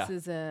Falls, this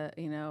is I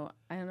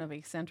don't know if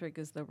eccentric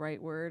is the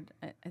right word.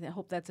 I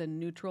hope that's a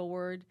neutral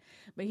word,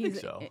 but he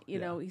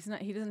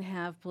doesn't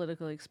have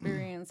political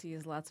experience. He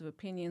has lots of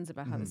opinions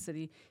about how the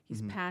city.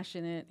 He's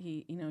passionate.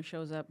 He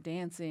shows up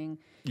dancing,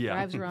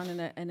 drives around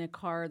in a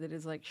car that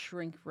is like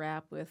shrink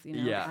wrap with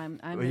I'm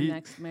the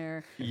next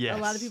mayor. Yes.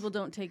 A lot of people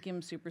don't take him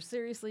super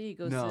seriously. He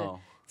goes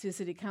to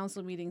city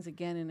council meetings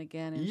again and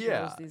again and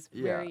shows these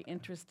very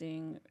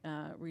interesting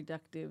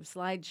reductive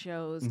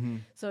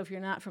slideshows. So if you're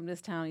not from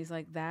this town, he's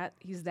like that.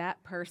 He's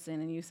that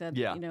person. And you said,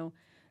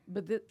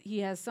 but he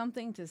has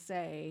something to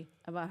say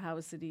about how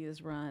a city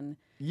is run.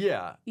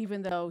 Yeah.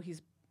 Even though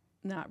he's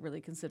not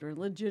really considered a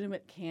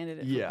legitimate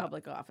candidate for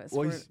public office.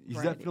 Well, he's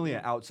definitely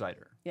an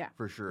outsider. Yeah.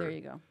 For sure. There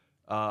you go.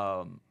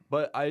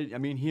 But I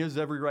mean, he has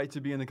every right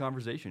to be in the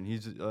conversation.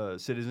 He's a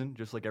citizen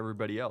just like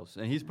everybody else.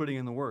 And he's putting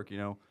in the work,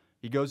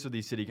 He goes to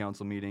these city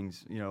council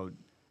meetings,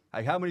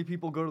 like how many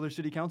people go to their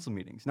city council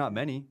meetings? Not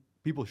many.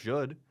 People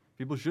should.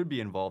 People should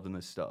be involved in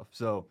this stuff.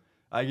 So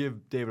I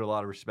give David a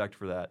lot of respect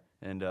for that.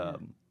 And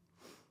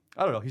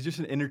I don't know. He's just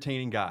an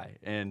entertaining guy.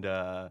 And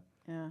I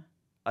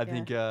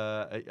think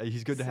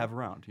he's good to have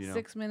around.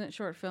 6-minute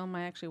short film.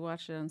 I actually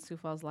watched it on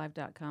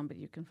SiouxFallsLive.com, but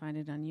you can find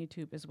it on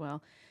YouTube as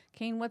well.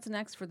 Kane, what's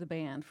next for the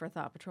band, for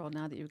Thought Patrol,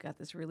 now that you've got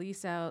this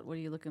release out? What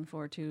are you looking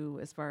forward to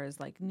as far as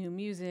like new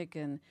music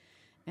and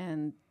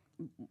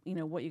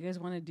what you guys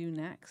want to do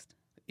next?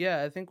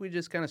 Yeah, I think we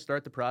just kind of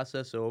start the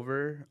process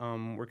over.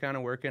 We're kind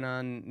of working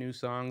on new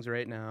songs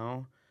right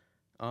now.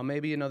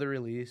 Maybe another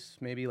release,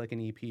 maybe like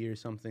an EP or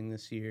something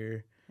this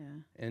year. Yeah.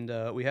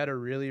 And we had a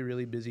really,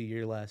 really busy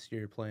year last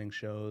year playing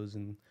shows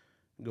and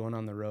going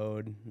on the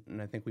road.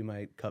 And I think we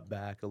might cut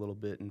back a little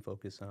bit and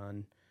focus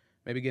on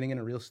maybe getting in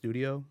a real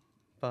studio,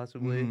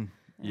 possibly.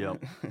 Mm-hmm.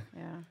 Yep.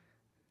 Yeah.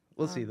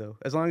 We'll see, though.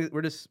 As long as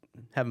we're just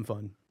having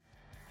fun.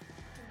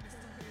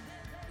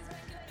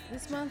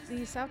 This month,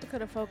 the South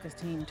Dakota Focus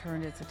team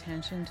turned its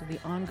attention to the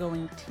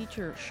ongoing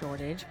teacher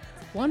shortage.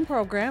 One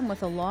program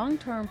with a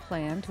long-term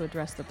plan to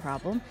address the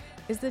problem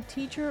is the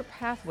Teacher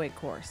Pathway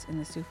course in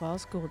the Sioux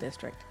Falls School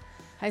District.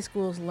 High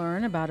schools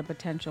learn about a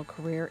potential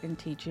career in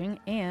teaching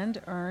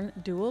and earn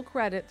dual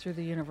credit through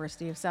the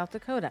University of South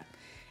Dakota.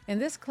 In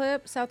this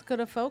clip, South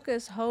Dakota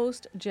Focus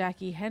host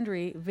Jackie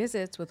Hendry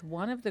visits with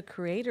one of the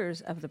creators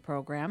of the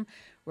program,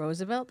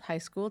 Roosevelt High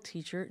School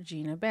teacher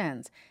Gina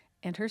Benz,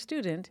 and her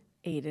student,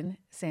 Aiden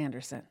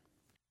Sanderson.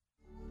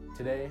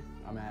 Today,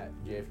 I'm at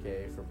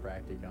JFK for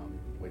practicum,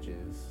 which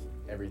is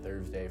every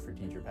Thursday for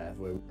Teacher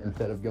Pathway.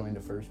 Instead of going to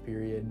first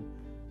period,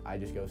 I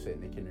just go sit in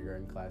the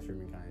kindergarten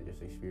classroom and kind of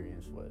just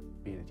experience what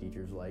being a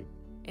teacher is like.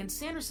 And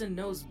Sanderson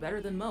knows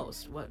better than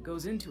most what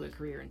goes into a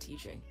career in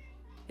teaching.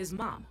 His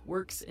mom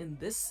works in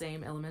this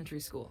same elementary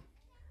school.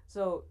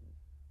 So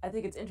I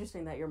think it's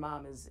interesting that your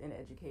mom is in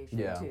education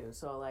too.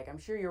 So like I'm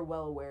sure you're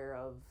well aware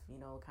of,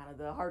 kind of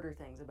the harder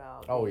things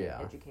about being an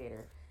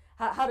educator.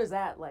 How does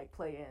that like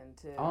play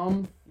into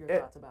your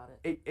thoughts about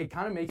it? It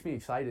kind of makes me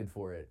excited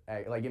for it.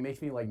 Like it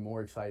makes me like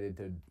more excited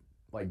to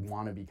like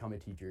want to become a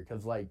teacher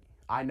because like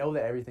I know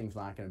that everything's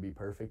not going to be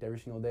perfect every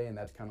single day, and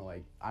that's kind of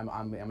like,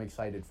 I'm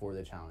excited for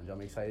the challenge. I'm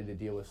excited to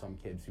deal with some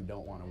kids who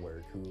don't want to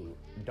work, who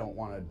don't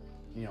want to,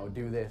 you know,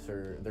 do this,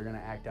 or they're going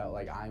to act out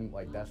like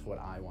that's what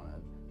I want to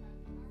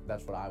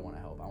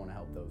help. I want to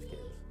help those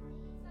kids.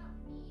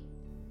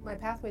 My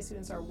pathway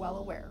students are well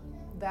aware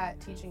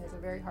that teaching is a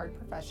very hard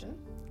profession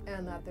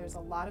and that there's a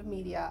lot of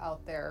media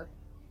out there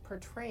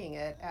portraying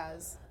it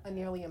as a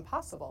nearly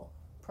impossible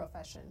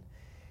profession.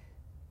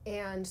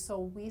 And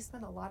so we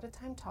spend a lot of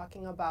time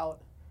talking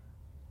about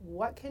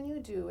what can you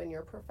do in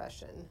your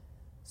profession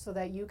so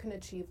that you can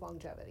achieve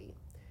longevity?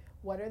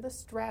 What are the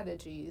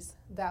strategies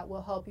that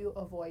will help you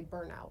avoid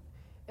burnout?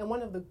 And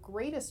one of the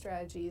greatest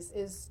strategies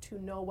is to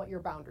know what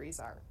your boundaries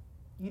are.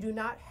 You do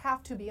not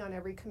have to be on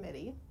every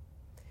committee.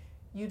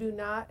 You do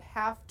not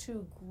have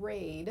to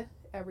grade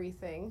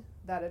everything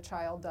that a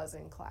child does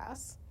in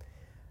class.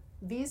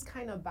 These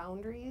kind of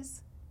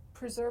boundaries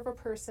preserve a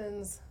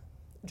person's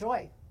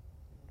joy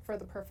for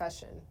the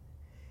profession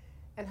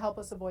and help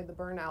us avoid the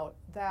burnout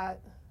that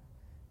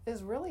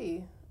is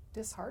really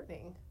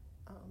disheartening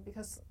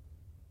because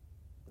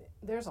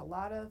there's a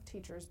lot of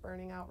teachers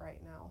burning out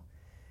right now.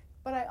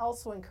 But I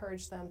also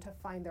encourage them to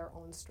find their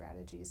own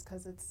strategies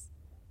because it's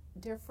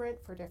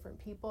different for different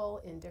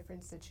people in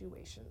different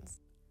situations.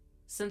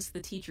 Since the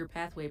Teacher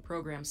Pathway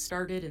program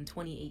started in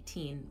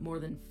 2018, more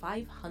than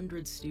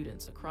 500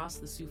 students across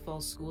the Sioux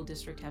Falls School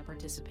District have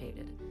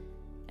participated,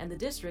 and the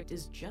district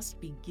is just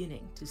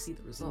beginning to see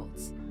the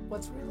results.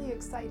 What's really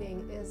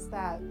exciting is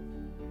that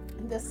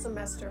this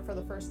semester, for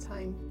the first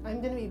time,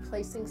 I'm going to be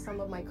placing some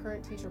of my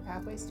current Teacher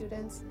Pathway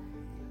students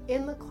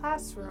in the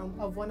classroom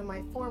of one of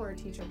my former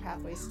Teacher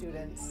Pathway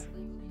students.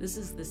 This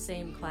is the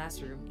same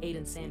classroom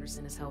Aiden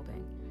Sanderson is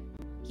helping.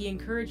 He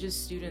encourages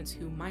students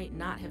who might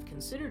not have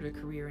considered a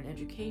career in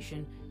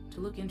education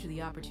to look into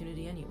the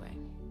opportunity anyway.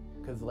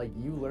 Because like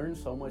you learn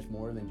so much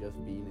more than just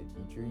being a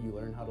teacher. You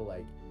learn how to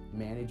like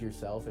manage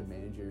yourself and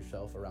manage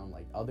yourself around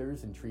like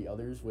others and treat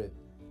others with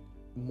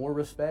more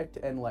respect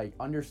and like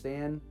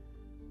understand.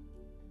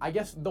 I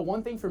guess the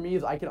one thing for me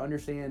is I can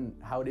understand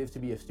how it is to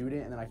be a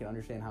student, and then I can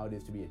understand how it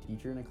is to be a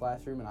teacher in a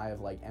classroom, and I have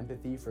like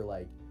empathy for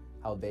like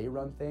how they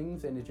run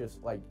things, and it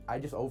just like I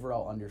just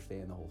overall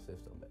understand the whole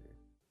system better.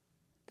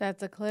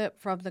 That's a clip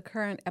from the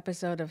current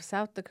episode of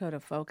South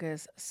Dakota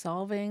Focus,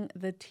 Solving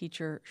the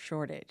Teacher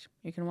Shortage.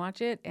 You can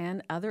watch it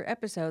and other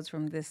episodes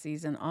from this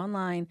season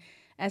online,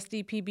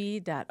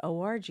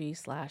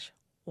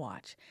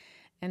 sdpb.org/watch.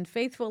 And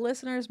faithful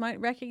listeners might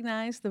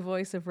recognize the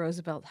voice of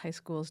Roosevelt High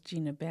School's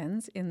Gina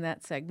Benz in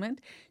that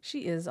segment.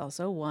 She is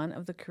also one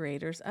of the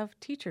creators of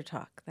Teacher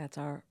Talk. That's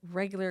our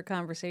regular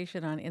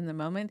conversation on In the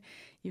Moment.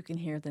 You can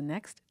hear the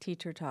next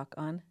Teacher Talk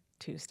on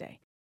Tuesday.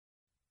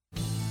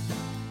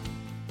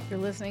 You're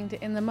listening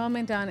to In the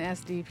Moment on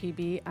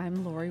SDPB.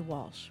 I'm Lori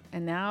Walsh.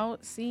 And now,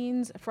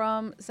 scenes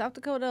from South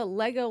Dakota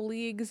Lego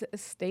League's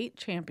state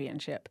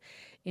championship.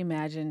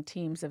 Imagine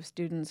teams of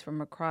students from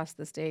across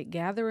the state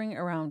gathering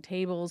around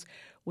tables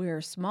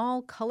where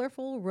small,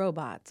 colorful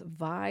robots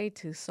vie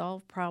to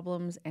solve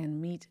problems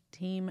and meet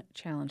team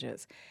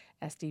challenges.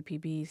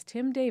 SDPB's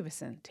Tim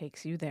Davison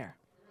takes you there.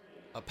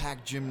 A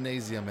packed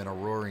gymnasium and a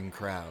roaring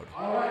crowd.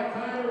 All right,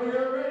 Tyler, we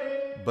are ready.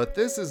 But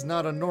this is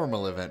not a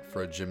normal event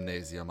for a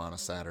gymnasium on a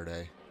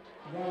Saturday.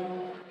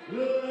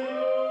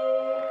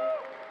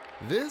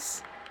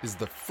 This is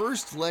the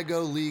first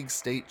Lego League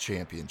State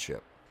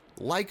Championship.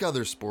 Like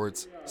other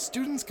sports,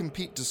 students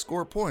compete to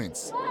score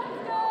points.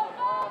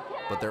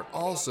 But they're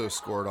also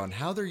scored on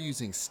how they're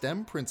using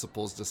STEM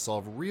principles to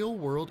solve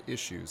real-world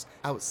issues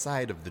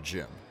outside of the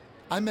gym.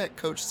 I met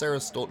Coach Sarah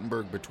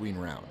Stoltenberg between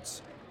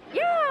rounds.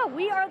 Yeah,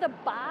 we are the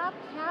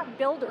Bobcat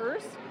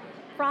Builders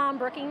from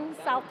Brookings,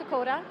 South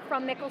Dakota,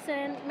 from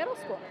Mickelson Middle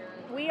School.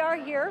 We are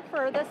here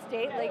for the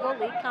State Lego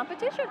League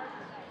competition.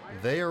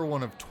 They are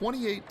one of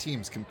 28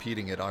 teams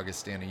competing at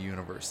Augustana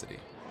University.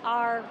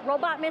 Our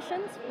robot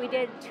missions, we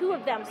did 2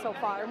 of them so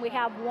far, and we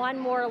have 1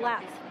 more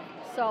left.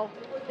 So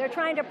they're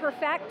trying to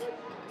perfect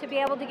to be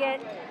able to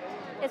get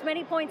as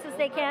many points as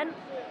they can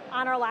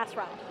on our last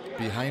round.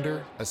 Behind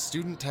her, a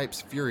student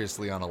types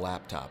furiously on a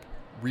laptop,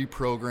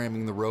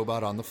 reprogramming the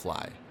robot on the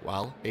fly,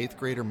 while 8th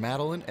grader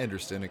Madeline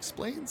Enderston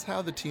explains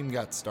how the team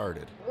got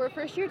started. We're a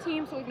first-year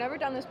team, so we've never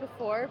done this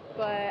before,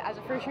 but as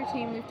a first-year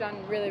team, we've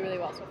done really, really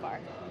well so far.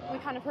 We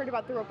kind of heard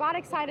about the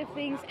robotic side of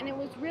things, and it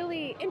was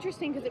really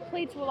interesting because it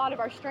played to a lot of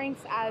our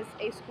strengths as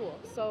a school.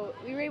 So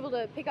we were able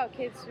to pick out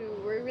kids who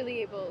were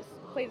really able to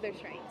play to their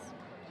strengths.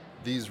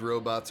 These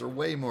robots are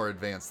way more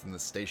advanced than the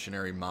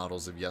stationary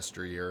models of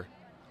yesteryear.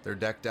 They're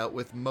decked out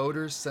with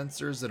motors,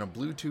 sensors, and a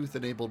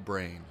Bluetooth-enabled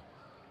brain.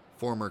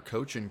 Former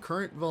coach and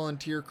current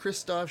volunteer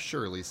Christoph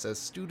Shirley says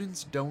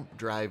students don't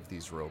drive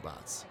these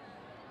robots.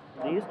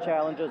 These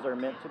challenges are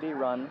meant to be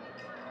run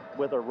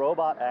with a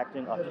robot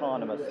acting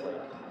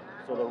autonomously.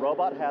 So So the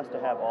robot has to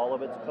have all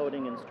of its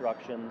coding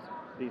instructions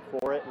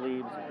before it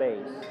leaves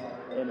base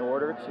in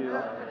order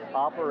to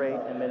operate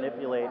and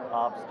manipulate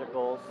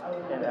obstacles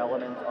and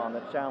elements on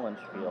the challenge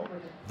field.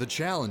 The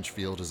challenge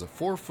field is a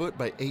 4-foot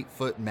by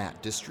 8-foot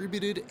mat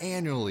distributed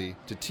annually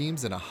to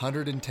teams in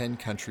 110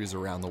 countries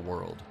around the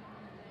world.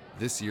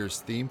 This year's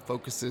theme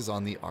focuses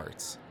on the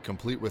arts,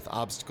 complete with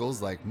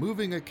obstacles like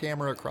moving a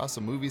camera across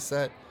a movie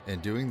set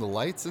and doing the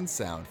lights and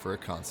sound for a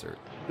concert.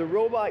 The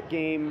robot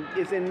game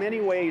is in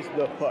many ways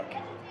the hook.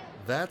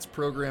 That's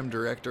Program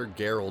Director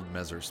Gerald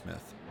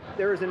Messersmith.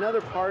 There is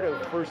another part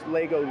of First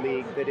LEGO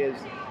League that is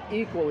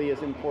equally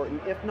as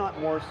important, if not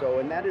more so,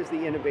 and that is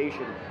the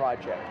innovation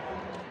project.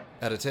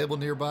 At a table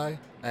nearby,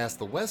 I asked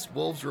the West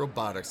Wolves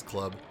Robotics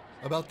Club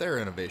about their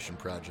innovation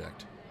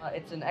project.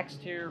 It's an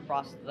exterior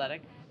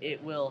prosthetic.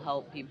 It will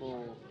help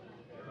people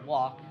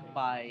walk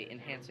by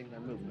enhancing their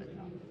movement.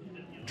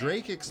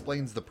 Drake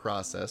explains the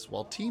process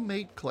while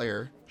teammate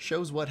Claire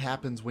shows what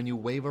happens when you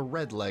wave a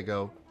red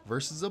Lego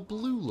versus a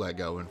blue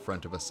Lego in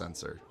front of a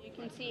sensor. You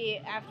can see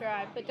after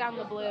I put down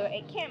the blue,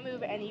 it can't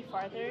move any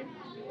farther,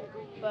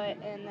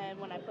 and then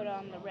when I put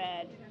on the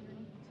red,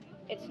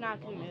 it's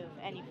not going to move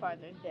any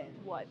farther than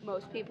what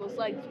most people's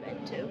legs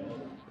bend to.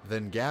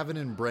 Then Gavin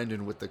and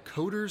Brendan with the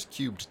Coders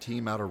Cubed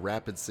team out of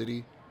Rapid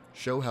City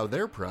show how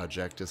their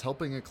project is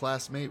helping a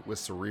classmate with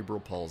cerebral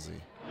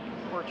palsy.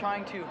 We're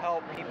trying to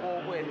help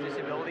people with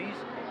disabilities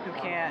who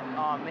can't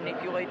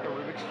manipulate the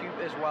Rubik's Cube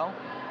as well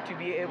to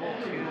be able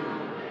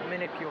to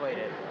manipulate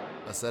it.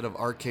 A set of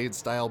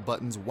arcade-style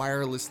buttons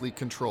wirelessly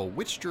control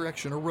which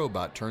direction a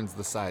robot turns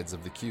the sides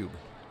of the cube.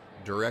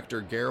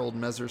 Director Gerald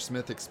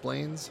Messersmith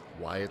explains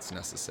why it's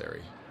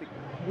necessary.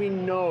 We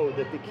know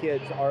that the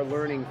kids are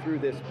learning through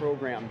this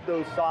program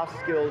those soft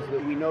skills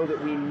that we know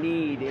that we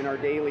need in our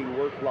daily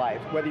work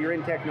lives, whether you're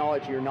in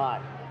technology or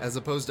not. As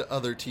opposed to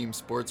other team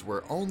sports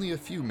where only a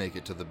few make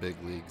it to the big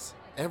leagues,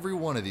 every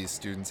one of these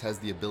students has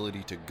the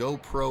ability to go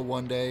pro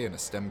one day in a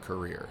STEM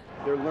career.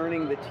 They're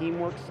learning the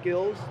teamwork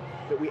skills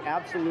that we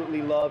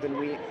absolutely love and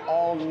we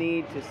all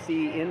need to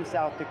see in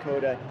South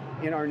Dakota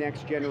in our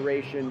next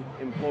generation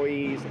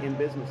employees and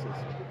businesses.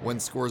 When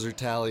scores are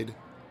tallied,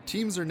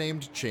 teams are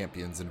named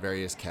champions in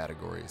various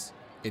categories,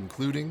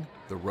 including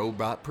the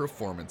Robot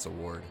Performance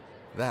Award.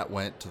 That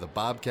went to the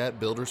Bobcat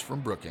Builders from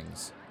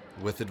Brookings.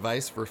 With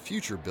advice for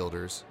future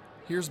builders,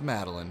 here's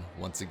Madeline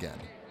once again.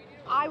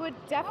 I would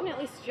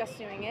definitely suggest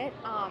doing it.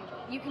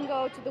 You can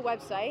go to the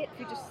website. If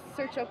you just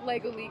search up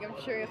LEGO League, I'm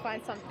sure you'll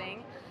find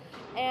something.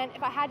 And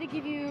if I had to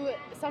give you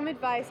some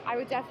advice, I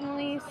would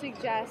definitely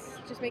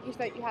suggest just making sure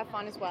that you have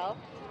fun as well.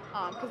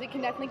 Because it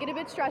can definitely get a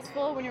bit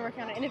stressful when you're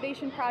working on an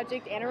innovation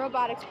project and a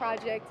robotics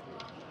project.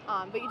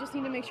 But you just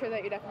need to make sure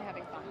that you're definitely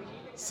having fun.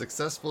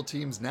 Successful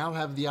teams now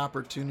have the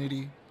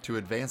opportunity to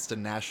advance to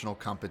national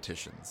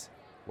competitions,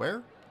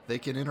 where they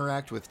can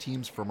interact with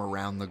teams from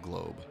around the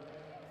globe.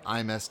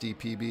 I'm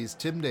SDPB's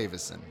Tim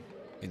Davison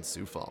in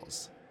Sioux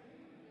Falls.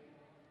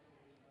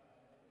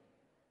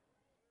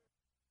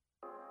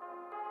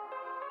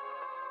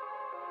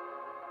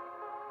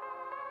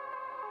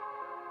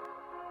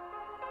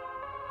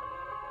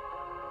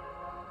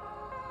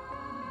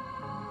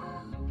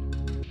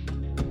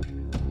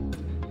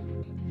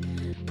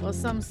 Well,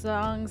 some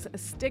songs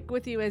stick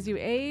with you as you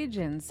age,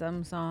 and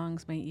some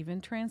songs may even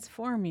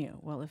transform you.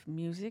 Well, if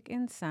music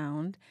and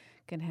sound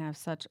can have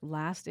such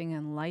lasting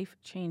and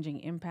life-changing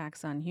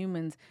impacts on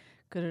humans,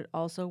 could it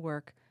also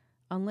work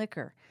on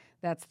liquor?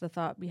 That's the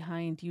thought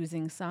behind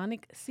using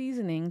sonic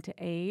seasoning to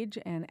age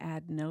and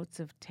add notes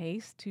of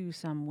taste to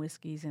some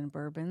whiskeys and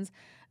bourbons.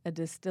 A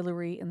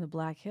distillery in the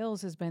Black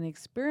Hills has been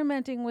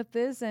experimenting with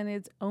this, and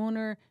its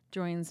owner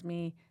joins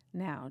me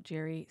now.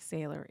 Jerry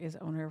Saylor is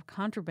owner of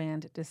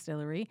Contraband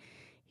Distillery.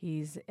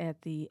 He's at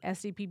the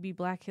SDPB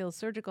Black Hills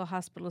Surgical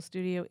Hospital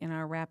studio in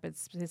our Rapid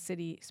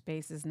City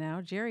spaces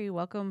now. Jerry,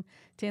 welcome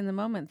to In the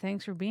Moment.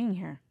 Thanks for being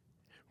here.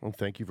 Well,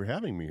 thank you for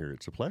having me here.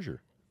 It's a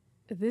pleasure.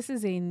 This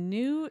is a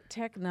new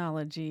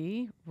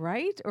technology,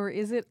 right? Or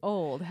is it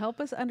old? Help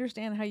us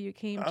understand how you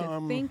came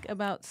to think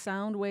about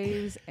sound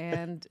waves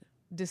and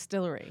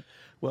distillery.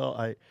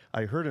 Well,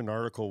 I heard an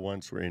article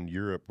once in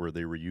Europe where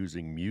they were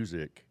using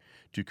music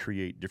to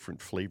create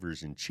different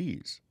flavors in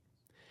cheese.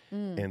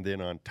 And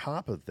then on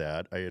top of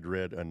that, I had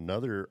read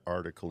another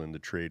article in the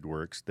Trade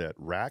Works that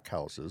rack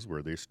houses,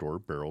 where they store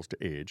barrels to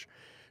age,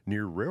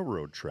 near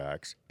railroad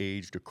tracks,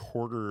 aged a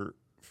quarter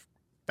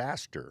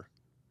faster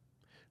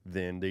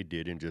than they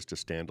did in just a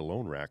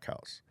standalone rack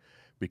house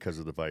because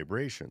of the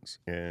vibrations.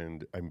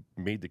 And I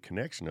made the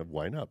connection of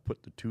why not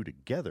put the two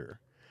together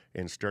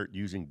and start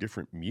using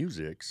different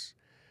musics,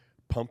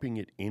 pumping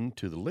it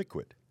into the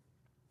liquid.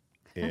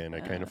 And I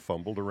kind of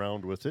fumbled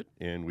around with it,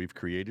 and we've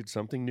created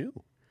something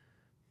new.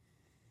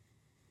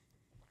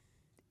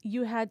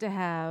 You had to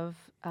have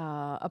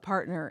a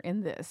partner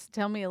in this.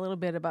 Tell me a little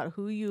bit about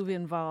who you've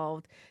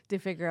involved to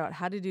figure out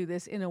how to do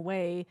this in a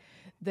way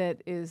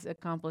that is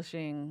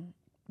accomplishing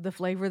the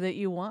flavor that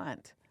you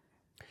want.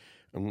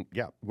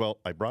 Well,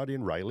 I brought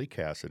in Riley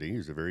Cassidy.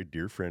 He's a very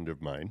dear friend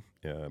of mine.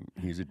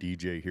 He's a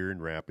DJ here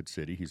in Rapid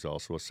City. He's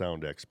also a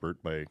sound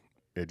expert by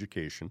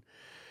education.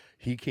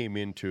 He came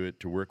into it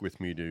to work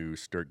with me to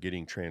start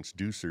getting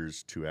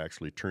transducers to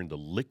actually turn the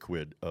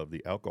liquid of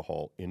the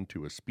alcohol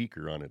into a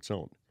speaker on its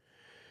own.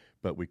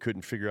 But we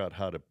couldn't figure out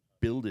how to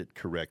build it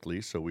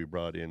correctly, so we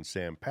brought in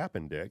Sam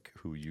Papendek,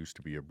 who used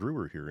to be a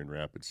brewer here in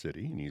Rapid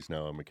City, and he's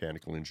now a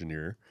mechanical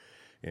engineer.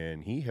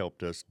 And he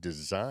helped us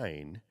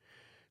design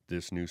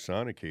this new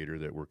sonicator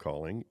that we're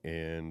calling,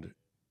 and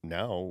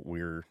now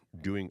we're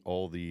doing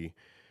all the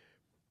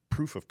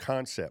proof of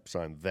concepts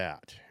on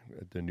that,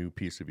 the new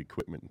piece of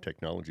equipment and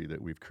technology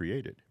that we've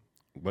created.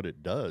 What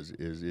it does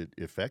is it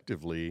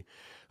effectively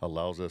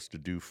allows us to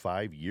do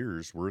 5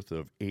 years worth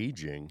of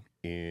aging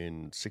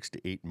in 6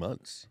 to 8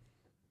 months.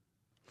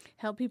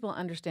 Help people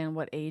understand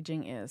what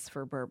aging is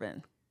for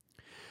bourbon.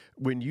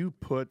 When you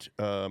put,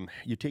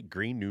 you take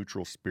grain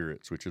neutral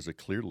spirits, which is a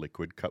clear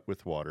liquid cut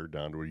with water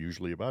down to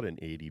usually about an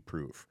 80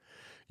 proof.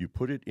 You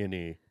put it in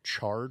a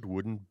charred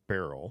wooden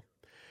barrel,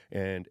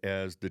 and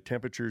as the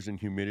temperatures and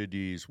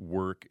humidities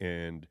work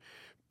and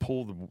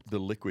pull the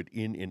liquid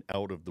in and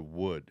out of the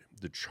wood,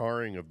 the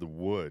charring of the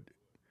wood,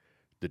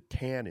 the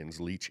tannins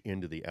leach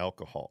into the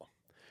alcohol.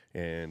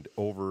 And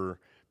over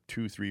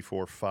 2, 3,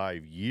 4,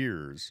 5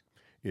 years,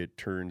 it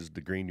turns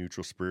the grain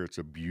neutral spirits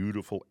a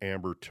beautiful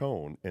amber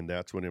tone, and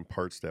that's what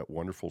imparts that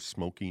wonderful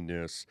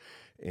smokiness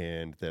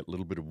and that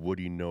little bit of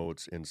woody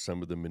notes and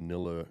some of the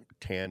manila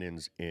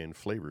tannins and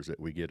flavors that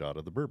we get out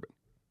of the bourbon.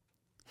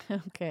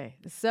 Okay,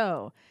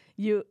 so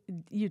you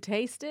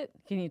taste it.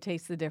 Can you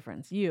taste the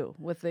difference? You,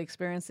 with the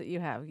experience that you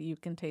have, you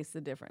can taste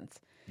the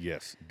difference.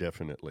 Yes,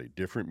 definitely.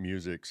 Different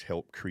musics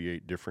help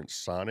create different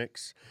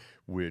sonics,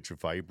 which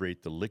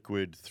vibrate the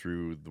liquid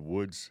through the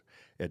woods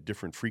at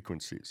different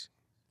frequencies.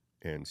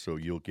 And so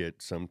you'll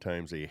get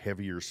sometimes a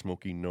heavier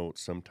smoky note,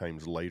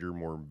 sometimes lighter,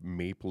 more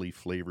mapley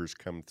flavors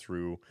come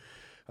through.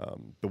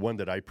 The one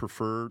that I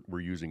prefer, we're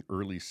using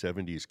early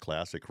 70s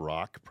classic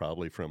rock,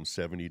 probably from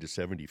 70 to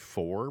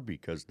 74,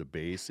 because the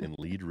bass and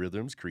lead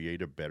rhythms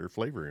create a better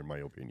flavor, in my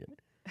opinion.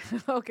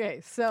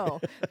 Okay,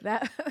 so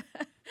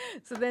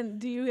so then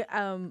do you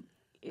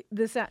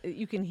this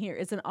you can hear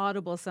it's an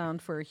audible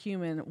sound for a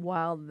human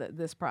while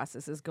this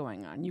process is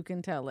going on. You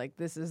can tell like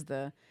this is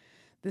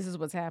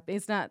what's happening.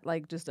 It's not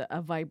like just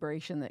a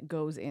vibration that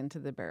goes into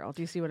the barrel.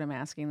 Do you see what I'm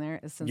asking there?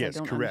 Since yes, I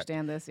don't correct.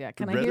 understand this, yeah.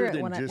 Can I hear it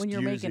when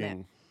you're making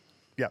it?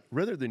 Yeah,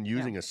 rather than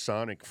using a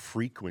sonic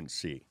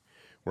frequency,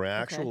 we're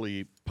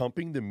actually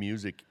pumping the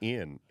music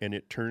in, and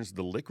it turns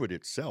the liquid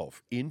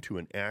itself into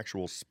an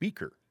actual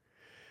speaker.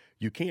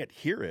 You can't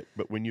hear it,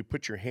 but when you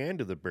put your hand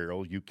to the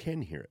barrel, you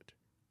can hear it.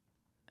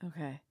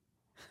 Okay.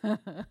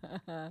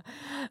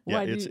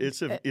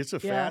 It's a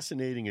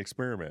fascinating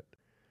experiment.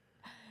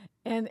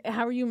 And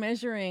how are you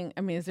measuring?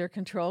 I mean, is there a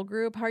control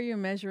group? How are you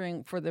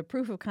measuring for the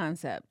proof of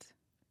concept?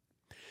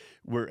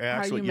 We're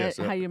actually,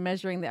 how are you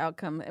measuring the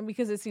outcome? And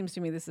because it seems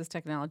to me this is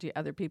technology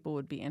other people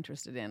would be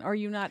interested in. Are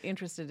you not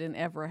interested in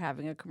ever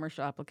having a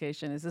commercial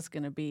application? Is this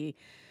going to be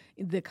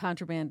the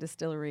contraband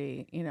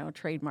distillery,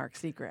 trademark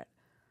secret?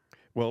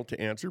 Well, to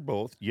answer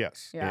both,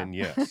 yes and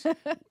yes.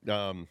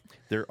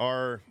 There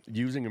are,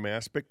 using a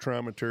mass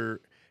spectrometer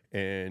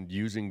and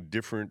using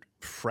different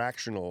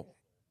fractional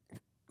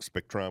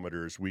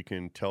spectrometers, we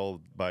can tell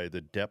by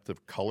the depth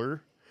of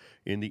color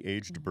in the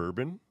aged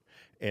bourbon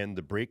and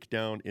the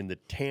breakdown in the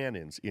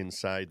tannins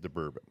inside the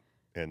bourbon.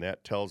 And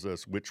that tells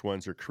us which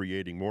ones are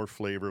creating more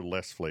flavor,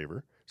 less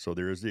flavor. So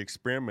there is the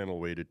experimental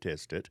way to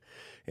test it.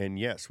 And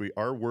yes, we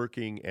are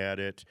working at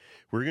it.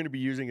 We're going to be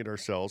using it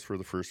ourselves for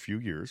the first few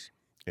years.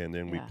 And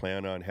then we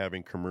plan on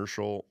having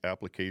commercial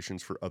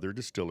applications for other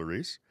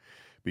distilleries,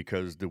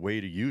 because the way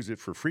to use it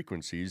for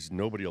frequencies,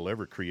 nobody will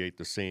ever create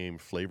the same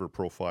flavor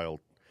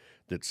profile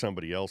that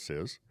somebody else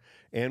is.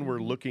 And we're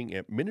looking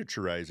at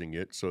miniaturizing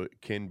it so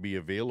it can be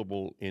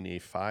available in a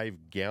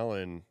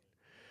 5-gallon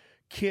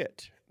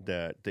kit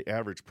that the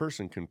average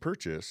person can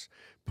purchase.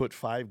 Put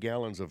 5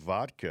 gallons of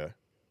vodka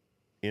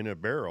in a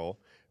barrel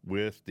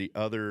with the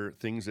other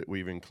things that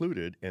we've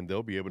included, and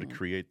they'll be able to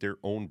create their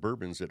own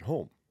bourbons at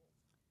home.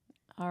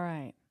 All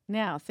right.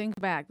 Now, think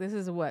back. This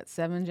is a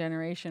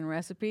 7-generation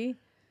recipe?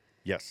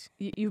 Yes.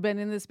 You've been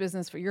in this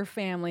business your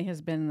family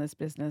has been in this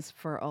business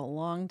for a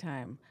long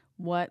time.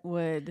 What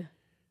would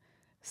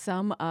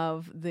some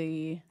of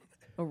the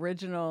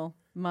original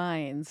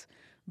minds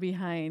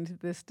behind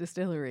this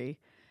distillery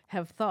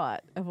have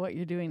thought of what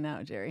you're doing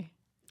now, Jerry?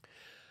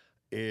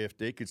 If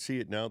they could see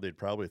it now, they'd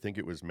probably think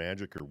it was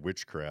magic or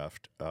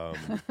witchcraft. They're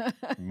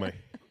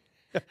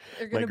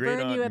going to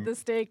burn you at the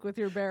stake with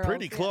your barrels.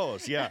 Pretty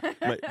close, yeah.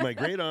 My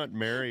great-aunt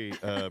Mary,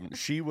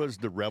 she was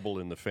the rebel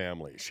in the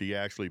family. She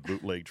actually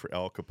bootlegged for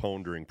Al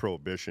Capone during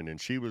Prohibition, and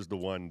she was the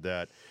one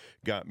that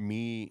got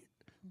me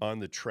on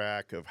the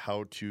track of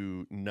how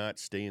to not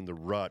stay in the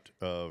rut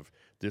of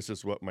this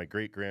is what my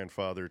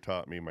great-grandfather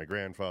taught me, my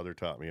grandfather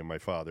taught me, and my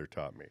father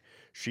taught me.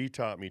 She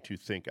taught me to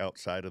think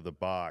outside of the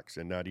box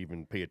and not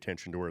even pay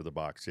attention to where the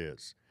box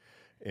is,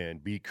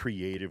 and be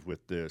creative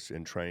with this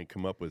and try and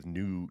come up with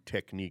new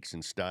techniques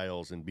and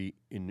styles and be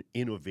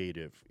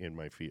innovative in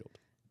my field.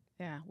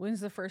 Yeah. When's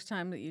the first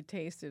time that you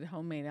tasted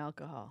homemade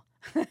alcohol?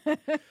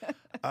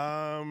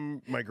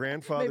 My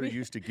grandfather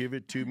used to give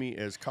it to me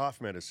as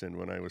cough medicine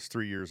when I was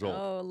 3 years old.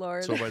 Oh,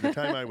 Lord. So by the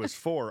time I was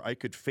 4, I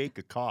could fake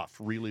a cough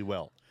really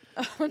well.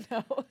 Oh,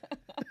 no.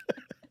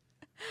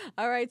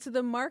 All right, so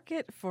the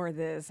market for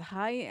this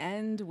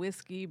high-end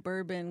whiskey,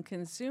 bourbon,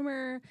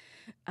 consumer,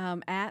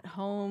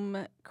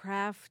 at-home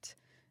craft,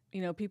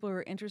 people who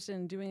are interested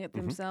in doing it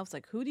themselves,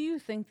 like, who do you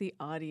think the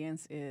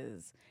audience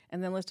is?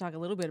 And then let's talk a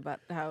little bit about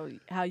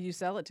how you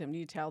sell it to them. Do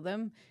you tell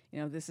them,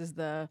 this is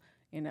the,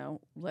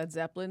 Led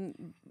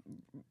Zeppelin,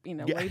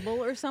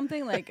 label or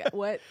something? Like,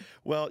 what?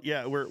 Well,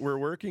 yeah, we're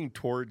working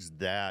towards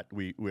that.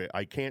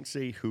 I can't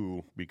say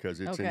who because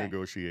it's in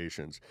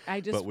negotiations.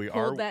 I just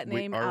pulled that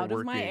name out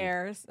of the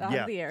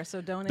air,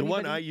 so don't. The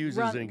one I use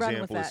as an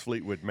example is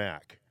Fleetwood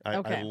Mac.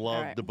 I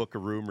love the Book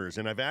of Rumors,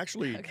 and I've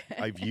actually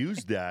I've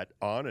used that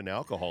on an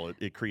alcohol.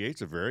 It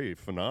creates a very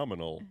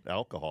phenomenal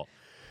alcohol.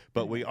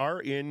 But we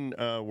are in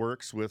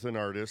works with an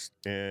artist,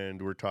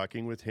 and we're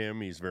talking with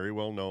him. He's very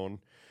well known.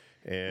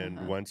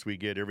 And once we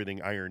get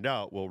everything ironed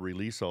out, we'll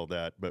release all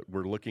that. But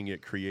we're looking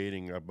at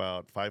creating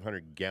about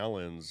 500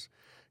 gallons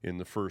in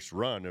the first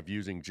run of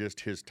using just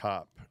his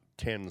top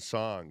 10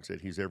 songs that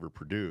he's ever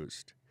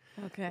produced.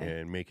 Okay.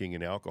 And making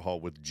an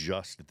alcohol with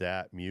just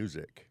that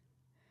music.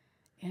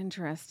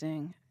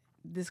 Interesting.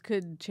 This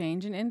could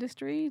change an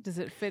industry? Does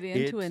it fit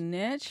into a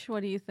niche?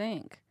 What do you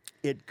think?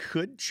 It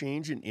could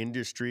change an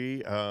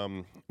industry.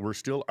 We're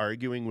still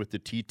arguing with the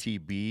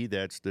TTB.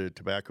 That's the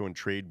Tobacco and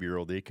Trade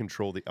Bureau. They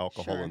control the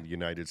alcohol in the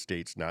United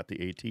States, not the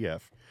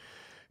ATF.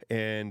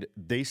 And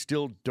they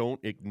still don't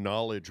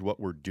acknowledge what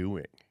we're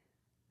doing.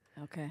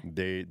 Okay.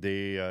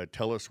 They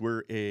tell us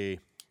we're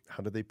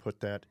how do they put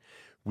that?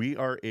 We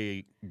are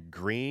a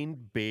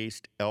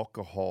grain-based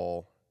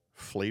alcohol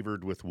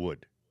flavored with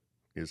wood,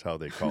 is how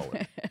they call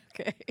it.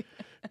 Okay.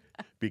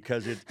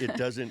 Because it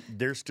doesn't,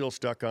 they're still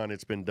stuck on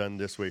it's been done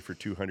this way for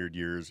 200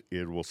 years.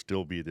 It will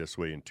still be this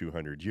way in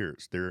 200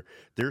 years.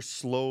 They're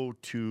slow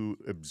to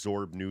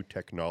absorb new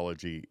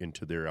technology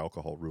into their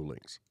alcohol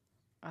rulings.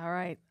 All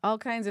right. All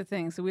kinds of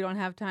things. So we don't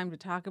have time to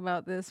talk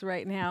about this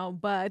right now,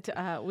 but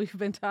we've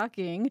been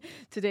talking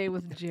today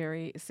with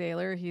Jerry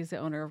Saylor. He's the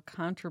owner of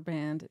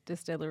Contraband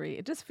Distillery.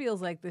 It just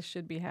feels like this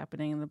should be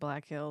happening in the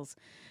Black Hills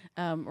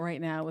right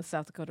now with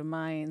South Dakota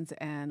Mines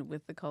and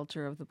with the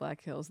culture of the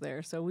Black Hills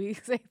there. So we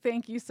say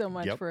thank you so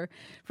much for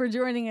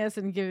joining us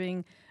and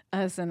giving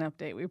us an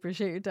update. We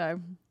appreciate your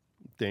time.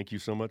 Thank you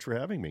so much for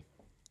having me.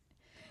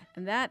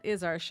 And that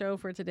is our show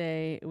for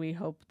today. We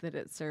hope that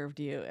it served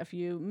you. If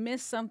you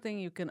missed something,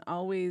 you can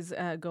always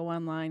go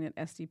online at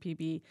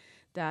sdpb.org/news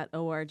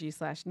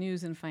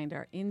and find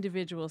our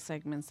individual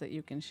segments that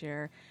you can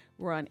share.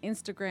 We're on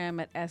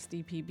Instagram at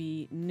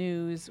SDPB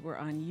News. We're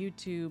on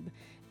YouTube.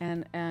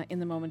 And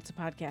in the moment, it's a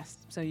podcast.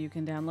 So you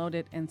can download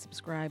it and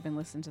subscribe and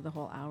listen to the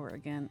whole hour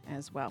again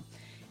as well.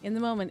 In the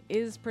Moment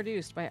is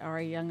produced by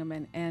Ari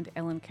Youngeman and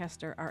Ellen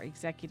Kester. Our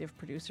executive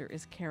producer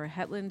is Kara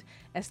Hetland.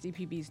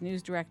 SDPB's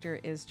news director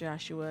is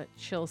Joshua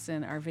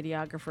Chilson. Our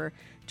videographer,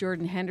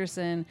 Jordan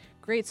Henderson.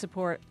 Great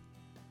support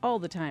all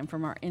the time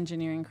from our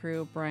engineering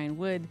crew, Brian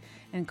Wood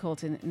and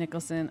Colton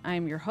Nicholson.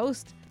 I'm your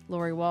host,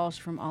 Lori Walsh,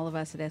 from all of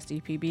us at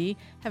SDPB.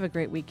 Have a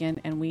great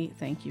weekend, and we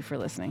thank you for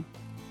listening.